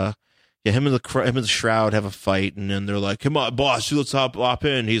 And him and the Shroud have a fight, and then they're like, "Come on, boss, let's hop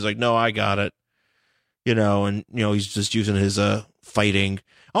in." He's like, "No, I got it." And he's just using his fighting.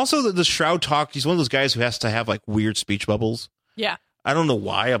 Also, the Shroud talk, he's one of those guys who has to have, like, weird speech bubbles. Yeah. I don't know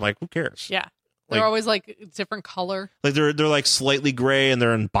why. I'm like, who cares? Yeah. They're always, like, different color. Like, they're like, slightly gray, and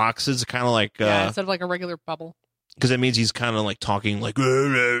they're in boxes, kind of like... instead of, like, a regular bubble. Because that means he's kind of, like, talking, like...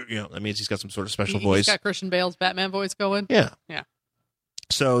 that means he's got some sort of special voice. He's got Christian Bale's Batman voice going. Yeah. Yeah.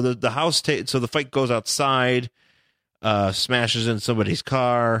 So, the house... so, the fight goes outside, smashes in somebody's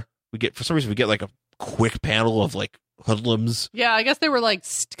car. For some reason, we get, like, a quick panel of, like, hoodlums. Yeah, I guess they were like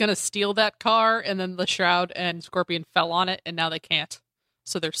gonna steal that car, and then the Shroud and Scorpion fell on it, and now they can't,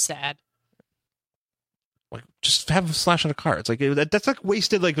 so they're sad. Like, just have a slash on a car. It's like that's like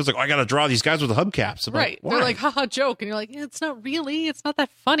wasted. Like, it was like, I gotta draw these guys with the hubcaps. I'm right? Like, they're like, haha, joke, and you're like, it's not really. It's not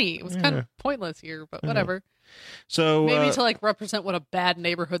that funny. It was kind of pointless here, but whatever. So maybe to like represent what a bad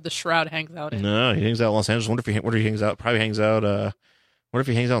neighborhood the Shroud hangs out in. No, he hangs out in Los Angeles. Where he hangs out? Probably hangs out. What if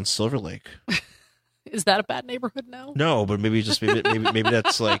he hangs out in Silver Lake? Is that a bad neighborhood now? No, but maybe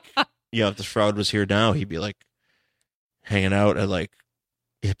that's like, if the Shroud was here now, he'd be like hanging out at like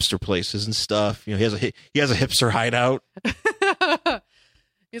hipster places and stuff. He has a hipster hideout.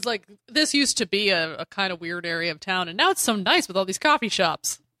 He's like, this used to be a kind of weird area of town, and now it's so nice with all these coffee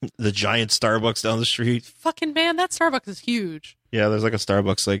shops. The giant Starbucks down the street. Fucking man, that Starbucks is huge. Yeah, there's like a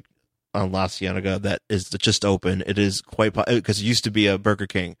Starbucks like on La Cienega that is just open. It is quite because it used to be a Burger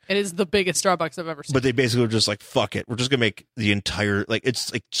King. It is the biggest Starbucks I've ever seen. But they basically were just like, fuck it, we're just gonna make the entire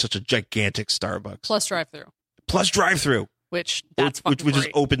it's like such a gigantic Starbucks plus drive-through, which is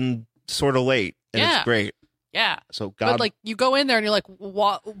open sort of late, and it's great. Yeah. So but like you go in there and you're like,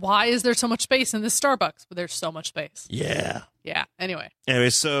 why is there so much space in this Starbucks? But there's so much space. Yeah. Yeah. Anyway,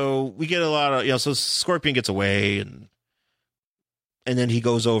 so we get a lot of so Scorpion gets away, and then he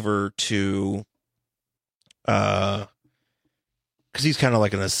goes over to because he's kind of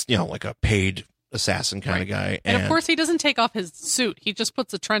like like a paid assassin kind of guy, and of course he doesn't take off his suit. He just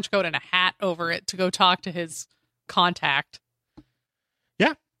puts a trench coat and a hat over it to go talk to his contact.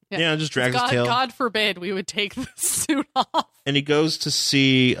 Yeah, just drags his tail. God forbid we would take the suit off. And he goes to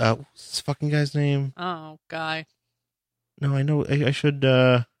see what's this fucking guy's name? Oh, guy. No, I know. I should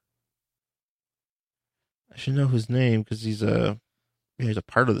know his name because he's a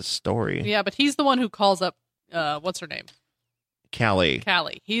part of the story. Yeah, but he's the one who calls up. What's her name? Callie.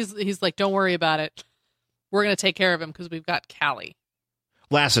 He's like, don't worry about it. We're gonna take care of him because we've got Callie.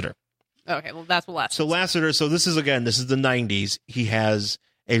 Lassiter. Okay, well that's what Lassiter. So Lassiter. So this is the '90s. He has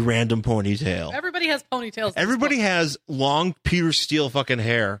a random ponytail. Everybody has ponytails. Everybody has long Peter Steele fucking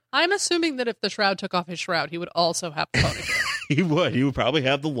hair. I'm assuming that if the Shroud took off his shroud, he would also have a ponytail. He would. He would probably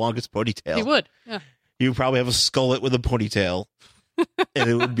have the longest ponytail. He would. Yeah. He would probably have a skullet with a ponytail, and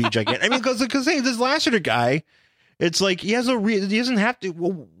it would be gigantic. I mean, because hey, this Lasseter guy, it's like he doesn't have to.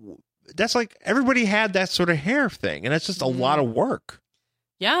 Well, that's like everybody had that sort of hair thing, and that's just a lot of work.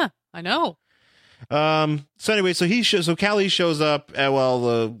 Yeah, I know. So anyway, so Callie shows up.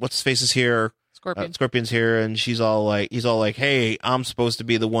 What's his face is here. Scorpion's here, and he's all like, hey, I'm supposed to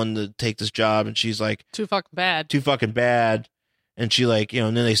be the one to take this job, and she's like, too fucking bad, and she like,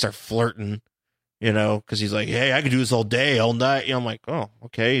 and then they start flirting, because he's like, hey, I could do this all day, all night. I'm like, oh,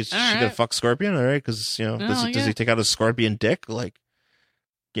 okay, is she gonna fuck Scorpion? All right, because does he take out a scorpion dick, like,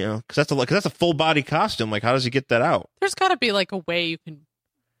 because that's a full body costume. Like, how does he get that out? There's got to be like a way you can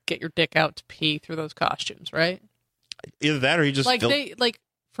get your dick out to pee through those costumes, right? Either that, or he just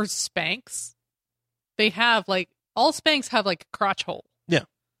for Spanx. They have all Spanx have a crotch hole. Yeah.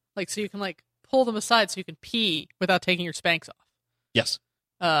 So you can pull them aside so you can pee without taking your Spanx off. Yes.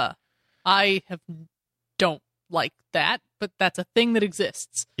 I don't like that, but that's a thing that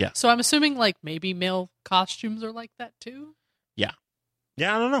exists. Yeah. So I'm assuming maybe male costumes are like that too. Yeah.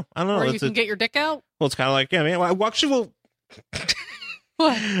 Yeah. I don't know. Or you can get your dick out. Well, it's kind of like, yeah, man. Well, actually,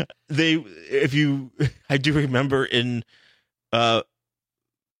 What? I do remember in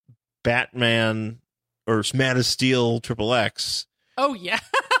Batman or Man of Steel XXX. Oh yeah.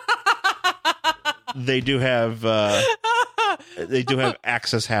 they do have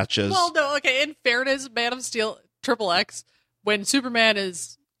access hatches. Well, no, okay. In fairness, Man of Steel XXX, when Superman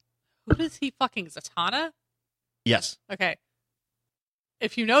is, who does he fucking Zatanna? Yes. Okay.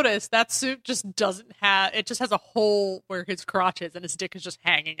 If you notice, that suit just doesn't have. It just has a hole where his crotch is, and his dick is just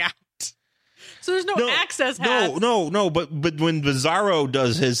hanging out. So there's no access hatch. No. But when Bizarro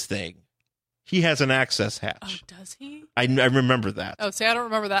does his thing, he has an access hatch. Oh, does he? I remember that. Oh, see, I don't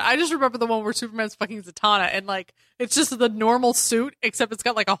remember that. I just remember the one where Superman's fucking Zatanna, and it's just the normal suit, except it's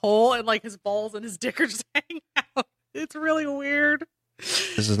got a hole, and his balls and his dick are just hanging out. It's really weird.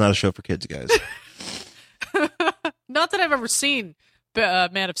 This is not a show for kids, guys. Not that I've ever seen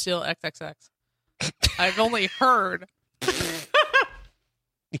Man of Steel XXX. I've only heard.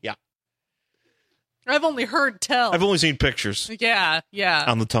 Yeah. I've only heard tell. I've only seen pictures. Yeah.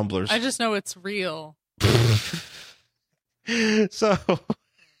 On the tumblers. I just know it's real. So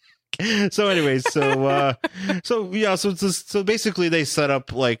anyways, so basically they set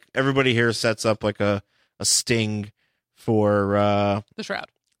up everybody here sets up a sting for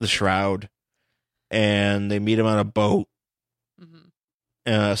the Shroud, and they meet him on a boat,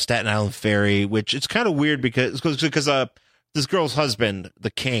 Staten Island ferry, which it's kind of weird because this girl's husband,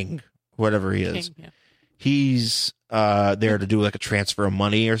 the king, whatever he is, he's there to do a transfer of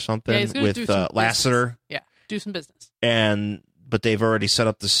money or something with Lasseter. Yeah, do some business. But they've already set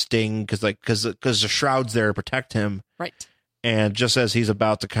up the sting because the Shroud's there to protect him, right? And just as he's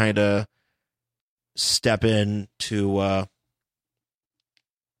about to kind of step in to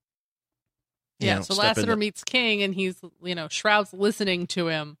so Lasseter meets King, and he's Shroud's listening to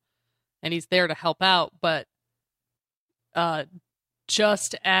him, and he's there to help out, but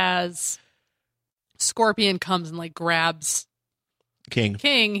just as Scorpion comes and grabs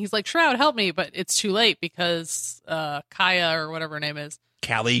King, he's like, Shroud, help me, but it's too late because Kaya, or whatever her name is,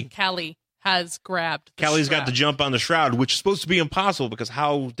 Callie has grabbed Callie's Shroud. got the jump on the Shroud, which is supposed to be impossible because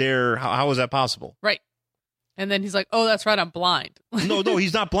how is that possible? Right. And then he's like, oh, that's right, I'm blind. No,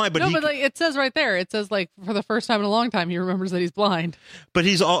 he's not blind, but but it says right there, it says for the first time in a long time he remembers that he's blind. But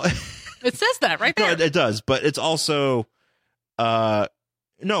he's all it says that right there. No, it does, but it's also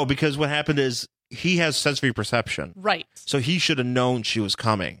no, because what happened is he has sensory perception. Right. So he should have known she was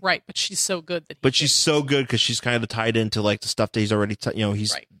coming. Right, but she's so good that she's so good because she's kind of tied into the stuff that he's already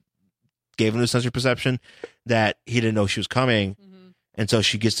he's gave him the sensory perception that he didn't know she was coming. Mm-hmm. And so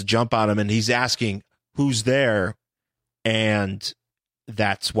she gets to jump on him, and he's asking who's there, and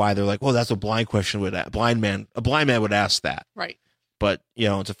that's why they're like, well, that's a blind man would ask that. Right. But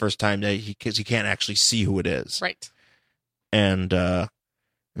it's the first time that he can't actually see who it is. Right. And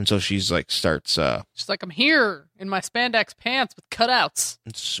so she's starts. She's like, I'm here in my spandex pants with cutouts.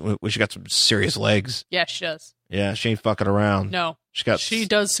 She got some serious legs. Yeah, she does. Yeah, she ain't fucking around. No, she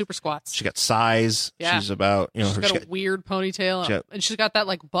does super squats. She got size. Yeah. She's about she's got a weird ponytail, and she's got that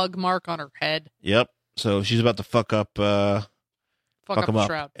bug mark on her head. Yep. So she's about to fuck up him up,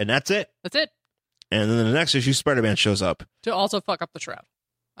 Shroud, and that's it. That's it. And then the next issue, Spider-Man shows up to also fuck up the Shroud.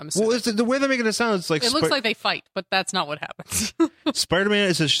 I'm assuming. Well, the way they're making it sound, it's like it looks like they fight, but that's not what happens. Spider-Man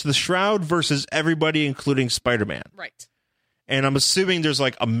is the Shroud versus everybody, including Spider-Man. Right. And I'm assuming there's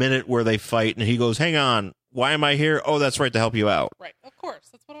a minute where they fight, and he goes, "Hang on, why am I here? Oh, that's right, to help you out. Right. Of course.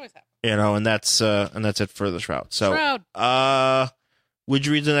 That's what always happens. You know, and that's it for the Shroud. So, Shroud. Would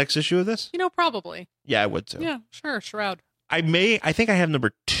you read the next issue of this? Probably. Yeah, I would too. Yeah, sure. Shroud. I think I have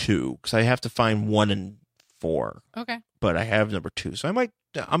number 2 because I have to find 1 and 4. Okay. But I have number 2, so I might.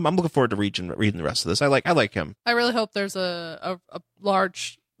 I'm looking forward to reading the rest of this. I like him. I really hope there's a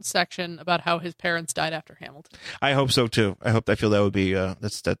large section about how his parents died after Hamilton. I hope so too. I feel that would be that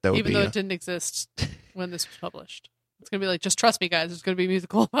would even be, though it didn't exist when this was published. It's gonna be like, just trust me, guys. It's gonna be a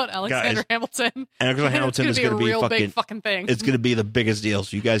musical about Alexander Hamilton. And Alexander Hamilton is gonna be a real big fucking thing. It's gonna be the biggest deal.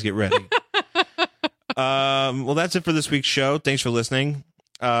 So you guys get ready. Well, that's it for this week's show. Thanks for listening.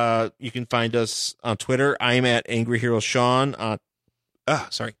 You can find us on Twitter. I'm at Angry Hero Sean.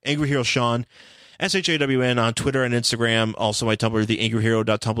 Angry Hero Sean, SHAWN on Twitter and Instagram. Also, my Tumblr,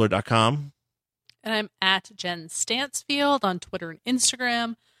 theangryhero.tumblr.com. And I'm at Jen Stansfield on Twitter and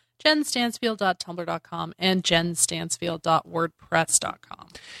Instagram. JenStansfield.tumblr.com and JenStansfield.wordpress.com.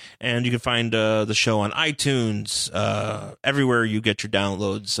 And you can find the show on iTunes, everywhere you get your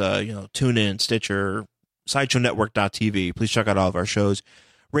downloads. TuneIn, Stitcher, SideshowNetwork.tv. Please check out all of our shows.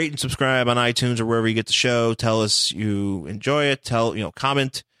 Rate and subscribe on iTunes or wherever you get the show. Tell us you enjoy it.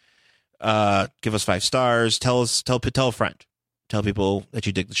 Comment. Give us 5 stars. Tell a friend. Tell people that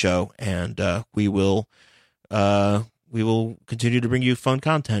you dig the show, and we will continue to bring you fun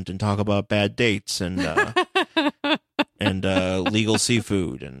content and talk about bad dates and legal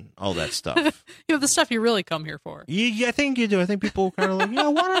seafood and all that stuff. The stuff you really come here for. Yeah, I think you do. I think people kind of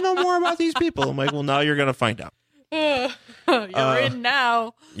want to know more about these people. I'm like, well, now you're gonna find out. You're in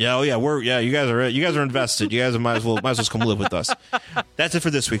now. Yeah, you guys are invested. You guys might as well come live with us. That's it for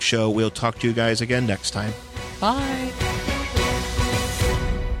this week's show. We'll talk to you guys again next time. Bye.